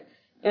do it,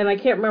 and I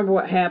can't remember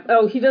what happened.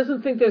 Oh, he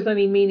doesn't think there's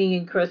any meaning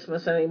in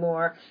Christmas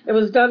anymore. It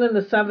was done in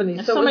the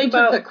 70s. So somebody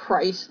took the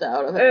Christ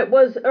out of it. It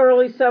was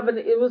early 70s.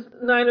 It was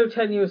 9 or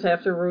 10 years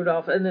after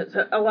Rudolph, and it's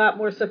a lot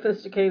more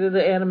sophisticated,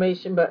 the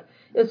animation, but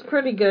it's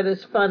pretty good.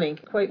 It's funny.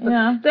 Quite funny.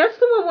 Yeah. That's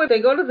the one where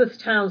they go to this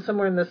town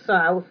somewhere in the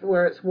south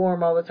where it's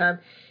warm all the time,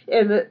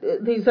 and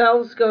these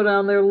elves go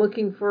down there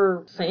looking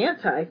for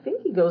Santa. I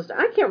think he goes...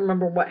 I can't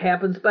remember what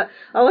happens, but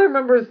all I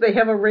remember is they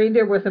have a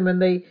reindeer with him,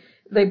 and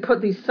they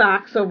put these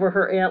socks over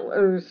her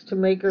antlers to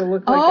make her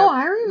look like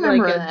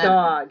a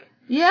dog.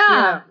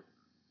 Yeah.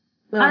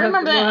 I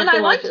remember that, and I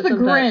liked the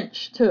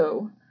Grinch,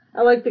 too.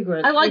 I like the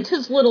Grinch. I liked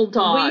his little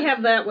dog. We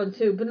have that one,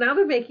 too, but now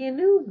they're making a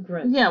new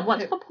Grinch. Yeah,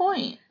 what's the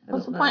point?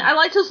 I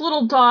liked his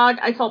little dog.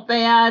 I felt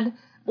bad,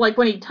 like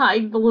when he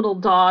tied the little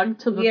dog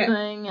to the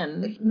thing.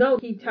 And no,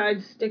 he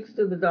tied sticks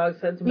to the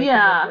dog's head to make it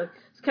look like...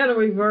 It's kind of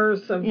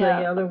reverse of the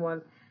other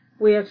one.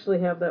 We actually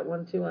have that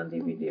one, too, on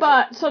DVD.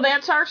 But, so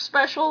that's our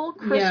special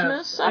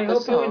Christmas episode. I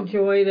hope you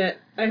enjoyed it.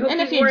 I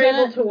hope you were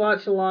able to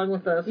watch along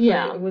with us.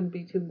 Yeah. So it wouldn't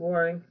be too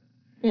boring.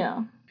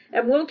 Yeah.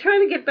 And we'll try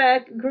to get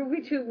back.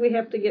 Groovy 2, we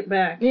have to get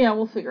back. Yeah,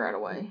 we'll figure out a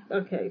way.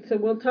 Okay, so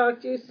we'll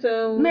talk to you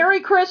soon. Merry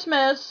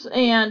Christmas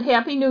and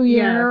Happy New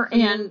Year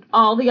and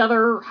all the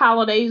other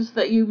holidays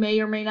that you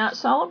may or may not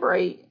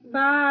celebrate.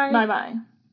 Bye. Bye-bye.